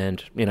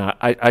 And,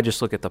 I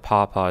just look at the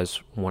pawpaw as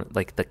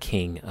like the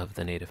king of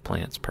the native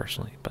plants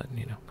personally, but,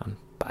 I'm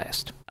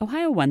biased.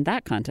 Ohio won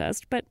that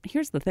contest, but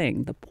here's the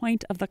thing. The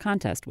point of the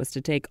contest was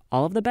to take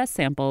all of the best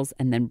samples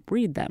and then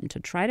breed them to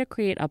try to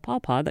create a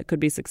pawpaw that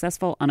could be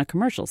successful on a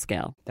commercial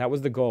scale. That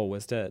was the goal,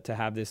 was to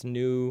have this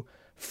new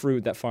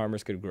fruit that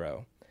farmers could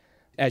grow.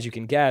 As you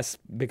can guess,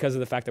 because of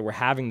the fact that we're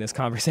having this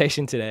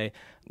conversation today,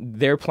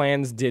 their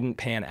plans didn't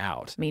pan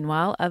out.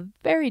 Meanwhile, a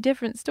very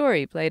different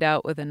story played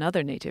out with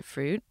another native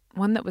fruit,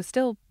 one that was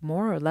still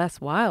more or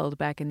less wild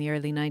back in the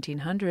early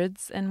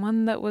 1900s, and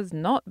one that was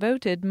not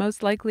voted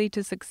most likely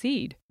to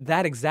succeed.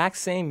 That exact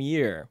same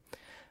year,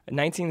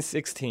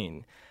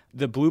 1916,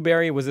 the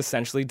blueberry was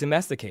essentially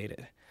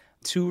domesticated.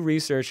 2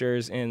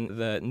 researchers in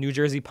the New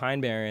Jersey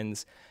Pine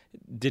Barrens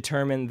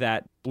determined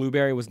that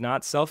blueberry was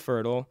not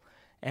self-fertile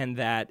and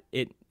that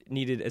it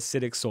needed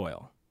acidic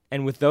soil.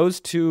 And with those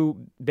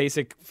 2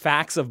 basic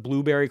facts of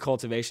blueberry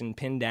cultivation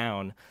pinned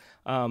down,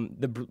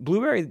 the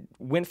blueberry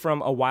went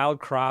from a wild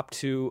crop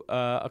to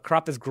a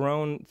crop that's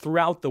grown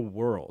throughout the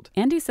world.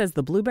 Andy says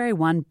the blueberry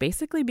won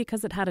basically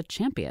because it had a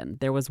champion.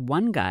 There was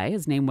one guy,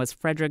 his name was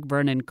Frederick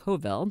Vernon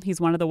Coville. He's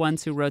one of the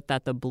ones who wrote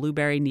that the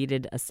blueberry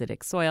needed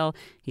acidic soil.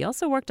 He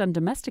also worked on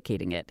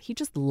domesticating it. He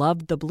just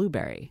loved the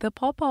blueberry. The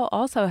pawpaw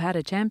also had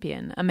a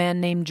champion, a man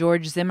named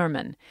George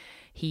Zimmerman.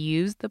 He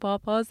used the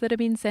pawpaws that had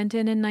been sent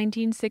in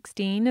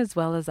 1916, as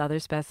well as other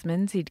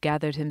specimens he'd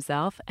gathered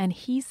himself, and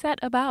he set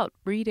about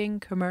breeding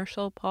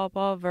commercial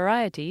pawpaw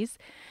varieties,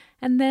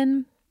 and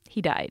then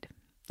he died,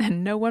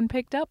 and no one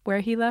picked up where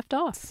he left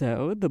off.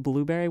 So the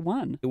blueberry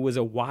won. It was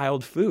a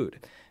wild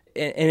food,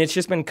 and it's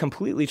just been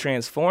completely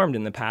transformed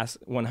in the past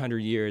 100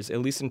 years, at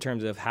least in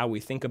terms of how we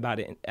think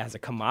about it as a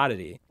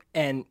commodity.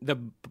 And the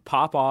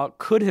pawpaw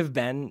could have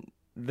been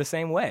the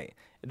same way.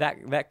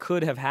 That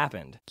could have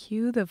happened.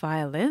 Cue the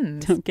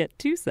violins. Don't get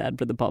too sad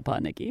for the pawpaw,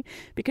 Nikki,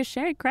 because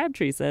Sherry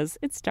Crabtree says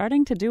it's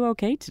starting to do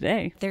okay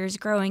today. There's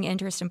growing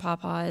interest in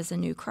pawpaw as a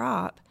new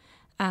crop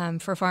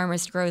for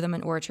farmers to grow them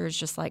in orchards,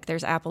 just like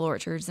there's apple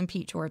orchards and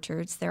peach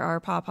orchards. There are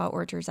pawpaw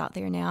orchards out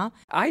there now.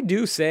 I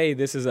do say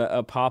this is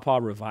a pawpaw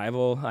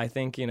revival. I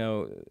think,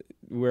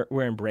 we're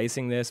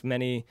embracing this.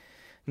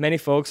 Many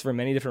folks, for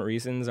many different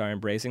reasons, are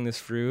embracing this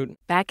fruit.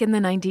 Back in the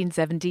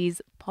 1970s,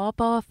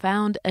 pawpaw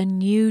found a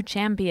new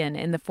champion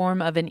in the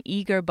form of an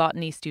eager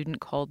botany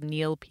student called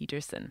Neil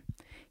Peterson.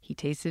 He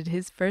tasted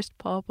his first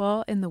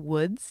pawpaw in the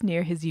woods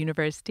near his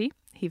university.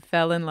 He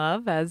fell in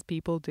love, as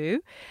people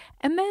do,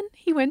 and then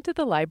he went to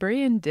the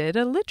library and did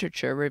a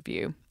literature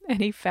review.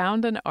 And he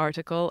found an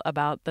article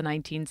about the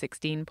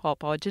 1916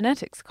 pawpaw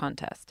genetics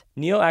contest.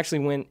 Neil actually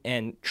went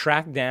and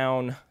tracked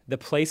down the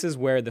places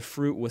where the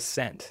fruit was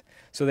sent.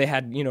 So they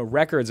had,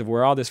 records of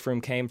where all this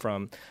fruit came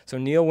from. So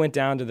Neil went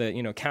down to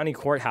the, county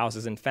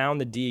courthouses and found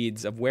the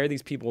deeds of where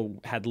these people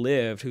had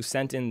lived who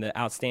sent in the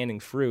outstanding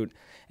fruit.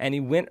 And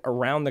he went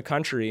around the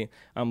country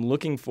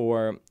looking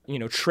for,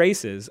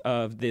 traces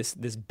of this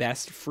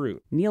best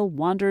fruit. Neil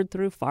wandered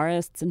through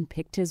forests and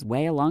picked his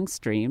way along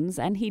streams,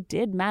 and he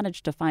did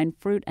manage to find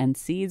fruit and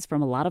seeds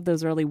from a lot of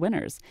those early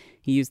winners.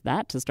 He used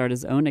that to start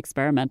his own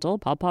experimental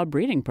pawpaw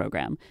breeding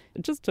program.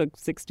 It just took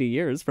 60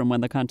 years from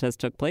when the contest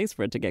took place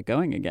for it to get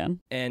going again.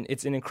 And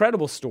it's an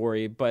incredible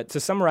story, but to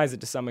summarize it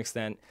to some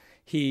extent,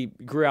 he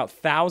grew out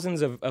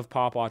thousands of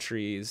pawpaw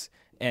trees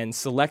and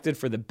selected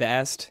for the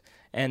best,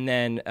 and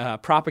then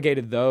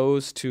propagated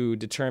those to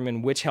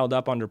determine which held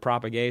up under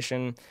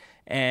propagation.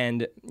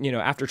 And,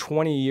 after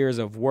 20 years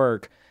of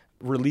work,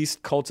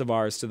 released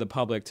cultivars to the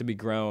public to be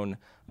grown,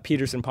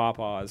 Peterson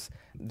pawpaws,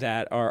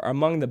 that are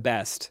among the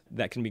best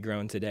that can be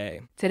grown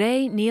today.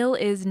 Today, Neil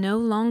is no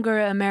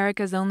longer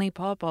America's only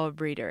pawpaw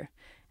breeder.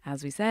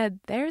 As we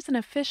said, there's an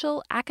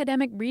official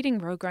academic breeding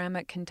program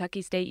at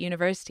Kentucky State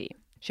University.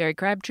 Sherry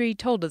Crabtree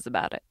told us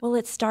about it. Well,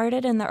 it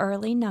started in the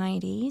early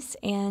 90s,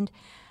 and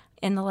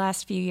in the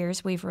last few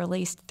years, we've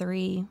released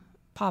 3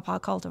 pawpaw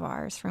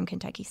cultivars from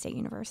Kentucky State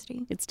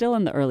University. It's still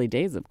in the early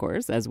days, of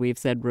course. As we've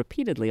said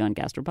repeatedly on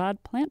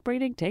Gastropod, plant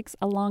breeding takes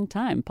a long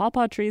time.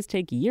 Pawpaw trees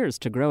take years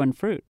to grow and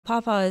fruit.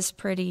 Pawpaw is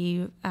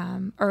pretty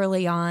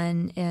early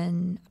on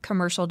in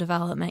commercial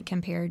development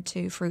compared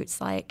to fruits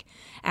like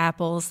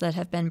apples that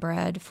have been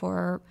bred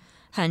for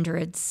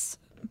hundreds,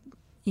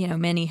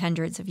 many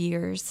hundreds of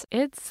years.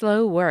 It's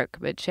slow work,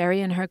 but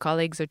Sherry and her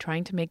colleagues are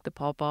trying to make the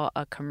pawpaw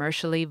a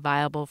commercially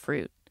viable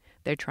fruit.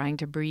 They're trying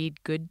to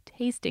breed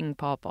good-tasting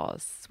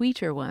pawpaws,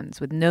 sweeter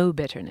ones with no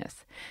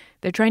bitterness.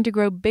 They're trying to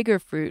grow bigger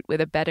fruit with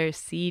a better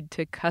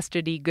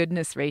seed-to-custardy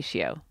goodness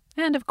ratio.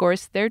 And, of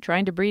course, they're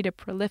trying to breed a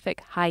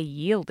prolific,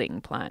 high-yielding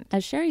plant.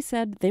 As Sherry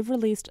said, they've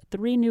released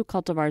 3 new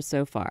cultivars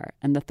so far,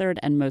 and the third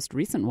and most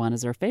recent one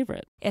is her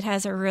favorite. It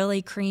has a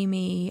really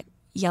creamy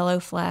yellow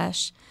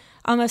flesh,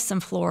 almost some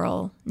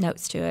floral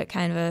notes to it,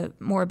 kind of a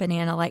more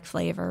banana-like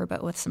flavor,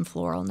 but with some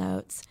floral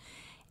notes.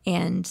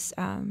 and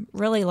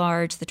really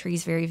large. The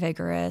tree's very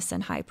vigorous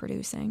and high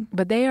producing.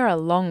 But they are a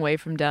long way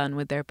from done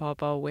with their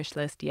pawpaw wish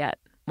list yet.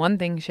 One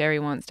thing Sherry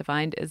wants to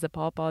find is a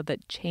pawpaw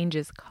that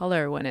changes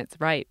color when it's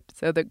ripe,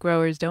 so that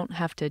growers don't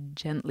have to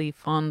gently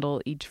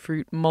fondle each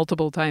fruit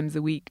multiple times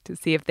a week to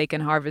see if they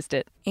can harvest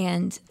it.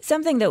 And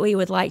something that we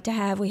would like to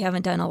have, we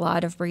haven't done a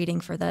lot of breeding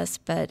for this,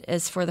 but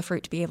is for the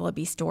fruit to be able to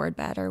be stored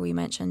better. We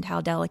mentioned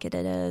how delicate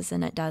it is,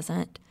 and it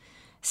doesn't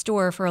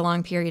store for a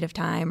long period of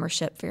time or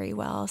ship very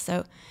well.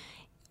 So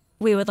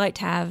we would like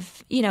to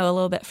have, a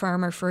little bit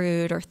firmer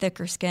fruit or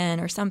thicker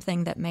skin or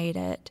something that made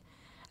it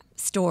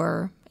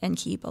store and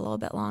keep a little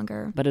bit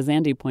longer. But as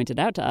Andy pointed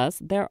out to us,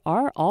 there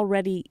are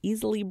already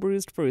easily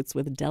bruised fruits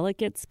with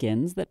delicate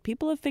skins that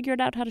people have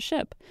figured out how to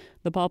ship.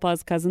 The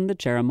pawpaw's cousin, the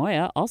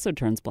cherimoya, also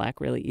turns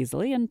black really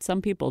easily, and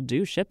some people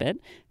do ship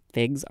it.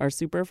 Figs are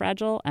super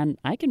fragile, and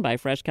I can buy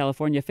fresh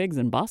California figs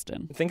in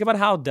Boston. Think about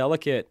how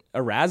delicate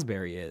a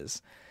raspberry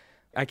is.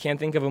 I can't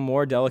think of a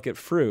more delicate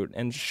fruit,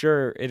 and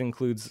sure, it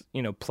includes,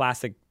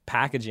 plastic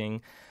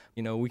packaging.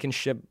 We can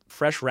ship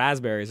fresh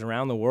raspberries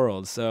around the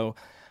world, so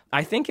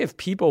I think if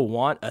people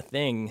want a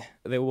thing,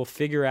 they will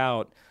figure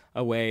out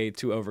a way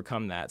to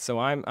overcome that. So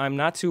I'm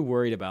not too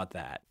worried about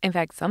that. In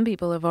fact, some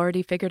people have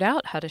already figured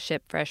out how to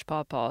ship fresh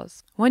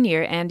pawpaws. One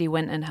year, Andy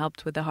went and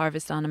helped with the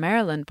harvest on a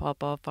Maryland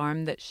pawpaw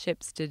farm that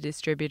ships to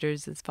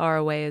distributors as far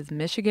away as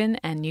Michigan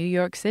and New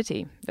York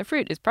City. The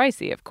fruit is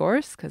pricey, of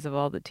course, because of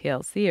all the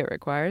TLC it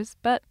requires,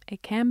 but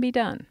it can be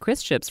done.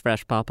 Chris ships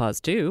fresh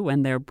pawpaws, too,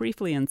 when they're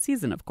briefly in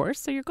season, of course,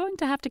 so you're going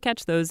to have to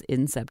catch those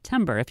in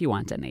September if you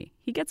want any.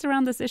 He gets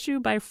around this issue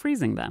by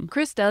freezing them.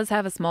 Chris does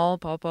have a small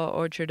pawpaw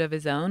orchard of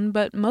his own,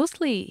 but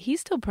mostly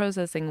he's still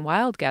processing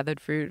wild-gathered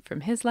fruit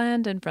from his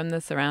land and from the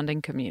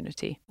surrounding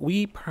community.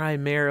 We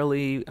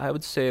primarily, I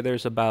would say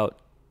there's about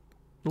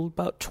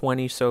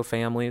 20 so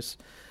families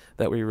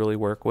that we really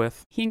work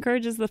with. He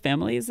encourages the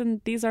families, and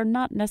these are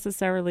not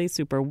necessarily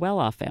super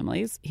well-off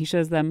families. He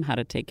shows them how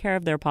to take care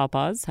of their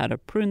pawpaws, how to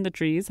prune the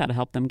trees, how to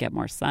help them get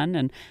more sun,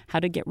 and how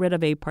to get rid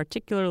of a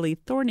particularly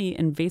thorny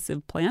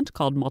invasive plant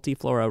called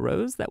multiflora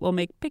rose that will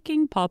make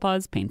picking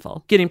pawpaws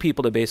painful. Getting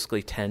people to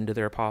basically tend to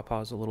their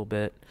pawpaws a little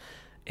bit.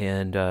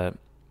 And,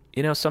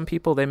 some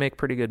people, they make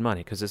pretty good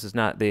money because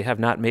they have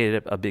not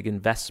made a big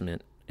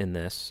investment in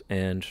this.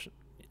 And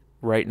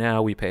right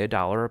now we pay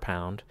 $1 a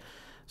pound.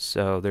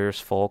 So there's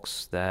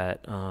folks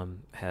that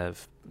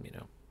have,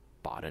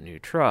 bought a new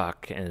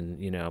truck and,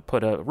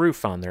 put a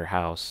roof on their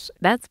house.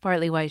 That's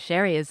partly why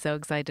Sherry is so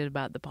excited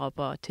about the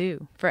pawpaw,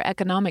 too, for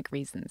economic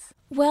reasons.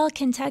 Well,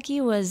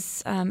 Kentucky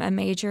was a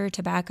major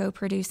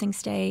tobacco-producing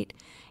state.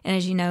 And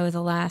as you know,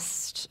 the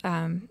last,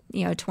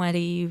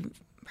 20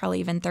 probably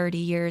even 30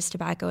 years,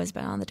 tobacco has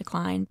been on the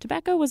decline.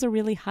 Tobacco was a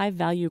really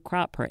high-value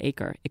crop per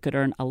acre. It could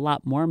earn a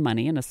lot more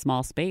money in a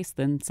small space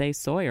than, say,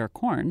 soy or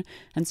corn,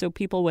 and so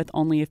people with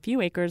only a few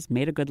acres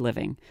made a good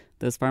living.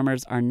 Those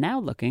farmers are now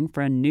looking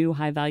for a new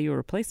high-value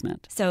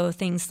replacement. So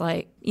things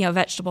like,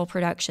 vegetable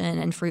production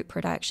and fruit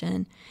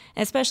production,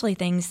 especially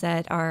things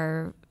that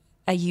are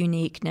a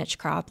unique niche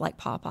crop like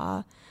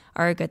pawpaw,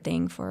 are a good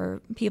thing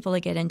for people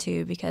to get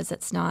into because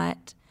it's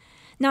not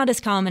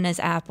as common as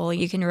apple.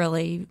 You can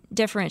really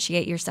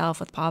differentiate yourself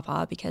with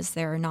pawpaw because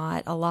there are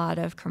not a lot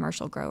of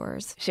commercial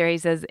growers. Sherry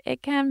says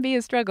it can be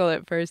a struggle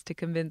at first to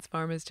convince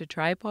farmers to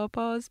try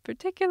pawpaws,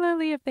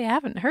 particularly if they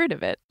haven't heard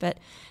of it. But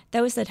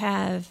those that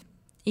have,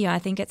 I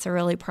think it's a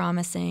really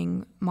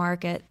promising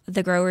market.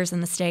 The growers in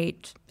the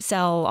state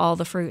sell all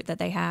the fruit that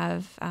they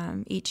have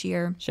each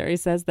year. Sherry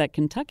says that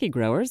Kentucky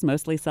growers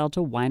mostly sell to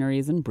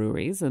wineries and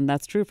breweries, and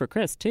that's true for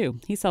Chris, too.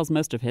 He sells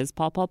most of his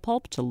pawpaw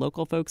pulp to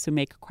local folks who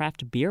make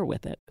craft beer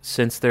with it.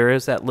 Since there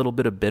is that little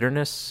bit of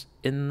bitterness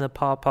in the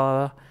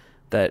pawpaw,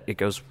 that it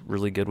goes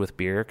really good with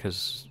beer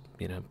because,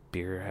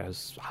 beer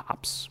has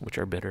hops, which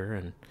are bitter,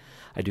 and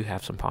I do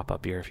have some pawpaw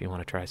beer if you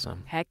want to try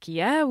some. Heck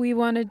yeah, we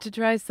wanted to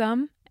try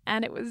some.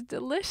 And it was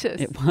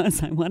delicious. It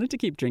was. I wanted to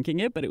keep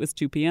drinking it, but it was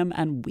 2 p.m.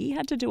 and we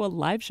had to do a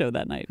live show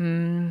that night.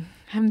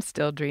 I'm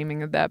still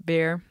dreaming of that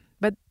beer.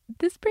 But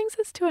this brings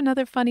us to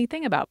another funny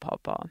thing about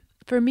pawpaw.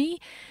 For me,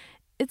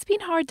 it's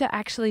been hard to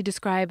actually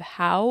describe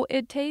how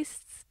it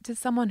tastes to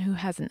someone who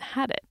hasn't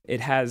had it.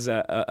 It has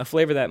a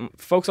flavor that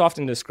folks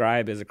often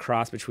describe as a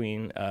cross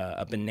between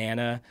a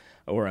banana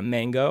or a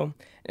mango.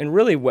 And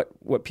really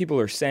what people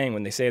are saying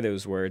when they say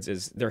those words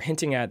is they're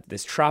hinting at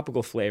this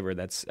tropical flavor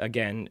that's,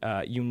 again,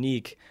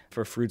 unique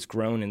for fruits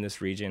grown in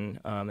this region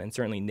and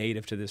certainly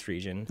native to this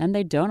region. And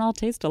they don't all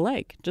taste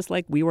alike. Just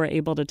like we were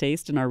able to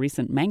taste in our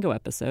recent mango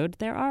episode,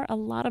 there are a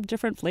lot of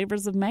different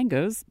flavors of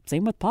mangoes.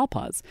 Same with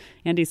pawpaws.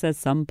 Andy says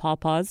some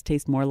pawpaws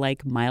taste more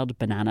like mild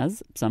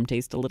bananas. Some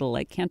taste a little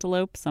like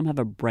cantaloupe. Some have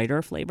a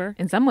brighter flavor.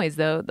 In some ways,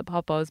 though, the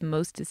pawpaw's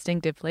most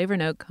distinctive flavor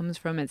note comes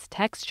from its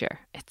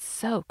texture. It's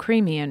so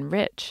creamy and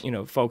rich.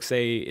 Folks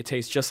say it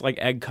tastes just like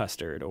egg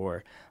custard,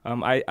 or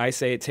I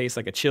say it tastes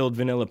like a chilled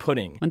vanilla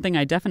pudding. One thing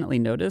I definitely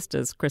noticed,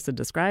 as Chris had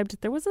described,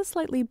 there was a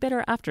slightly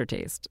bitter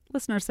aftertaste.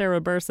 Listener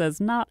Sarah Burr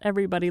says not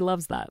everybody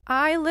loves that.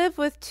 I live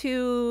with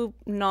 2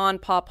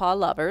 non-pawpaw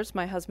lovers.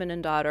 My husband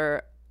and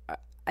daughter,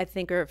 I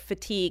think, are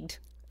fatigued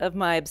of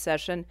my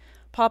obsession.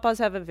 Pawpaws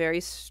have a very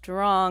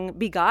strong,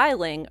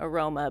 beguiling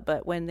aroma,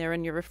 but when they're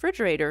in your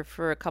refrigerator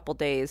for a couple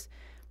days,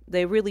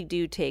 they really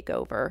do take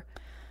over.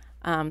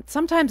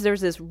 Sometimes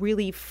there's this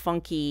really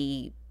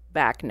funky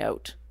back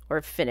note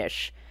or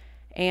finish,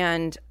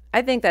 and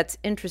I think that's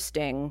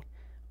interesting,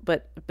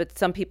 but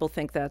some people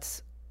think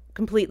that's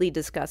completely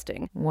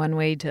disgusting. One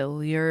way to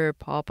lure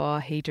pawpaw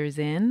haters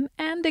in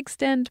and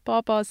extend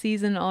pawpaw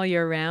season all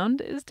year round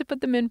is to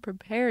put them in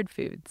prepared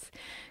foods.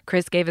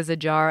 Chris gave us a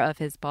jar of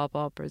his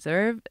pawpaw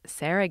preserve.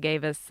 Sarah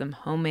gave us some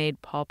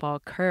homemade pawpaw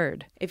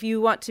curd. If you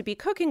want to be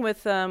cooking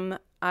with them,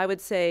 I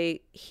would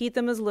say heat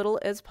them as little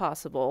as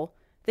possible.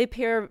 They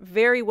pair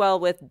very well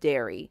with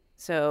dairy.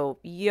 So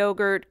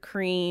yogurt,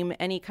 cream,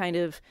 any kind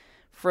of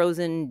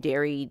frozen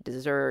dairy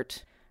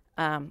dessert.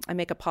 I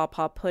make a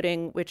pawpaw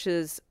pudding, which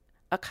is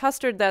a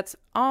custard that's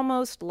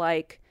almost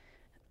like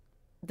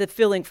the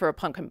filling for a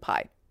pumpkin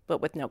pie,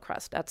 but with no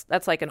crust.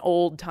 That's like an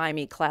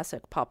old-timey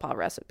classic pawpaw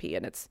recipe,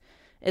 and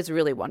it's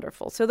really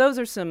wonderful. So those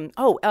are some...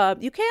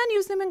 you can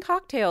use them in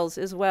cocktails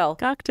as well.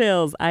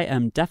 Cocktails, I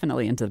am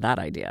definitely into that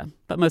idea.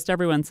 But most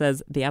everyone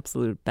says the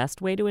absolute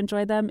best way to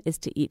enjoy them is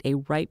to eat a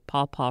ripe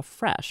pawpaw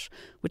fresh,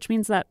 which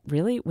means that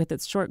really, with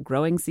its short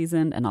growing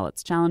season and all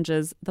its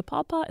challenges, the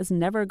pawpaw is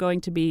never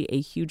going to be a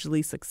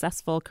hugely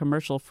successful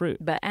commercial fruit.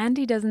 But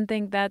Andy doesn't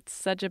think that's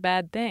such a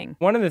bad thing.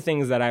 One of the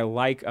things that I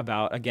like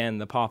about, again,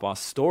 the pawpaw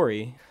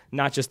story,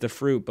 not just the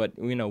fruit, but,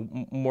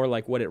 more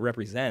like what it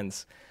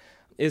represents,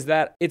 is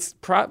that it's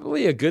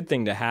probably a good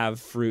thing to have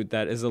fruit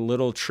that is a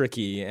little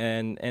tricky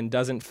and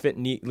doesn't fit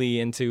neatly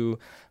into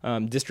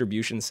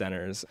distribution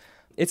centers.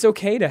 It's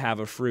okay to have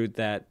a fruit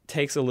that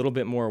takes a little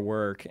bit more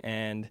work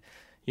and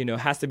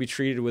has to be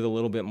treated with a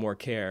little bit more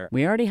care.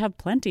 We already have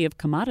plenty of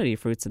commodity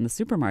fruits in the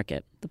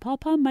supermarket. The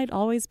pawpaw might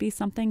always be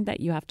something that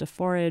you have to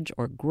forage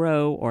or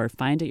grow or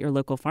find at your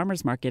local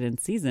farmer's market in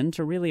season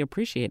to really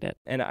appreciate it.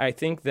 And I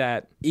think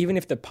that even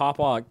if the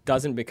pawpaw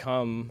doesn't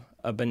become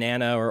a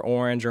banana or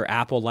orange or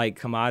apple-like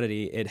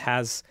commodity, it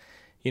has,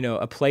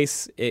 a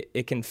place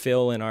it can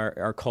fill in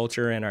our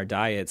culture and our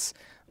diets.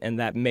 And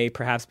that may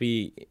perhaps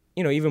be,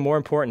 even more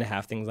important to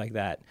have things like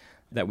that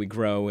we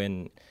grow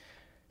and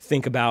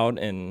think about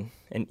and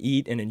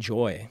eat and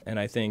enjoy. And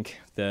I think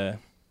the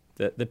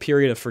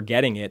period of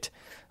forgetting it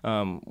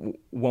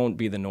won't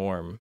be the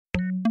norm.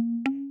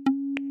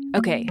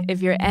 Okay,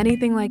 if you're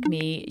anything like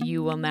me,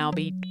 you will now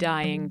be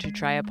dying to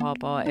try a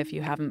pawpaw if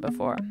you haven't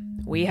before.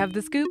 We have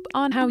the scoop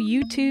on how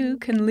you too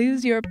can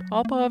lose your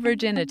pawpaw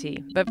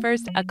virginity. But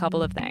first, a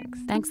couple of thanks.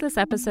 Thanks this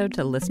episode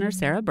to listener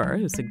Sarah Burr,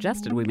 who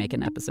suggested we make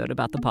an episode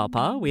about the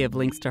pawpaw. We have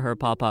links to her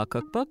pawpaw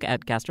cookbook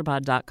at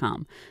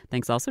gastropod.com.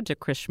 Thanks also to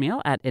Chris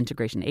Schmiel at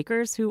Integration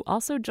Acres, who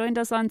also joined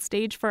us on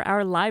stage for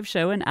our live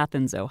show in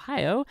Athens,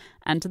 Ohio,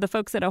 and to the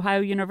folks at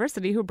Ohio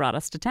University who brought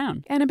us to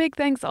town. And a big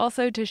thanks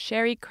also to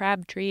Sherry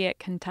Crabtree at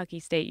Kentucky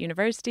State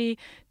University,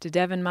 to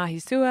Devin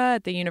Mahisua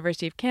at the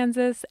University of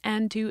Kansas,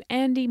 and to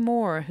Andy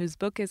Moore, whose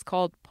book is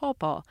called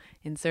Pawpaw,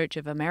 In Search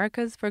of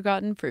America's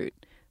Forgotten Fruit.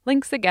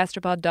 Links at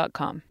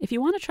gastropod.com. If you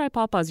want to try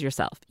pawpaws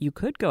yourself, you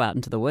could go out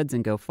into the woods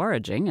and go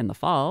foraging in the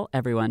fall.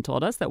 Everyone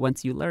told us that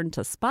once you learn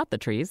to spot the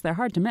trees, they're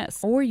hard to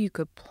miss. Or you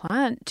could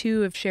plant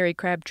 2 of Sherry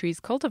Crabtree's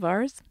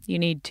cultivars. You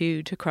need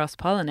 2 to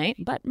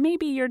cross-pollinate. But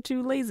maybe you're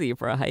too lazy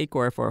for a hike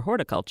or for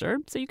horticulture,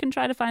 so you can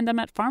try to find them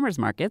at farmers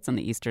markets in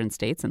the eastern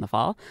states in the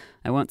fall.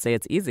 I won't say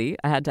it's easy.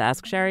 I had to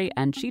ask Sherry,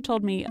 and she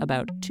told me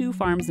about 2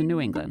 farms in New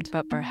England.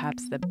 But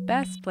perhaps the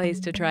best place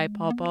to try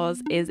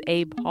pawpaws is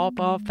a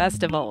pawpaw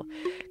festival.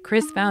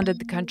 Chris founded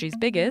the country's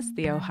biggest,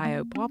 the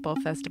Ohio Pawpaw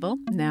Festival,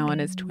 now in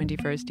its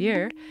 21st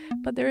year,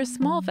 but there are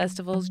small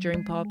festivals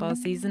during pawpaw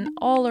season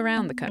all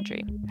around the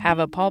country. Have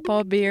a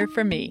pawpaw beer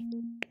for me.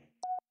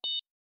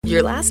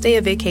 Your last day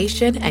of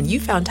vacation and you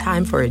found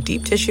time for a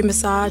deep tissue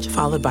massage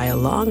followed by a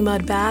long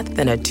mud bath,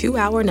 then a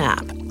 2-hour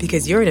nap.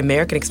 Because you're an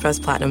American Express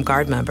Platinum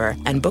Card member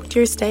and booked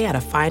your stay at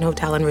a fine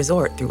hotel and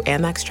resort through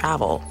Amex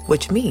Travel,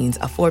 which means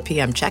a 4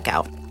 p.m.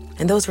 checkout.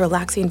 And those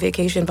relaxing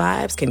vacation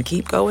vibes can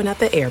keep going at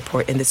the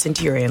airport in the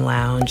Centurion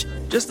Lounge.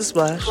 Just a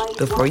splash.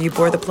 Before you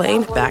board the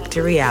plane, back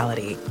to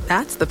reality.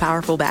 That's the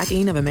powerful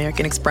backing of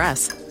American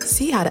Express.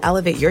 See how to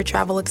elevate your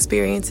travel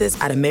experiences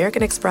at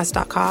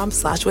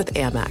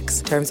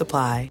americanexpress.com/withAmex. Terms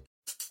apply.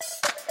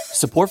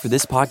 Support for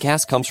this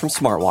podcast comes from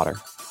Smartwater.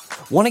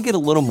 Want to get a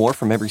little more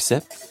from every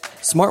sip?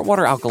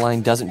 Smartwater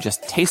Alkaline doesn't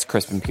just taste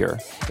crisp and pure.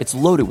 It's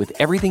loaded with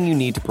everything you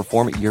need to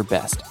perform at your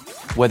best.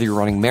 Whether you're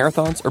running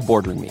marathons or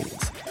boardroom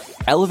meetings.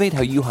 Elevate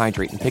how you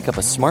hydrate and pick up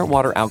a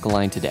Smartwater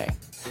Alkaline today.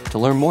 To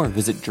learn more,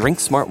 visit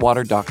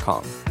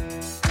drinksmartwater.com.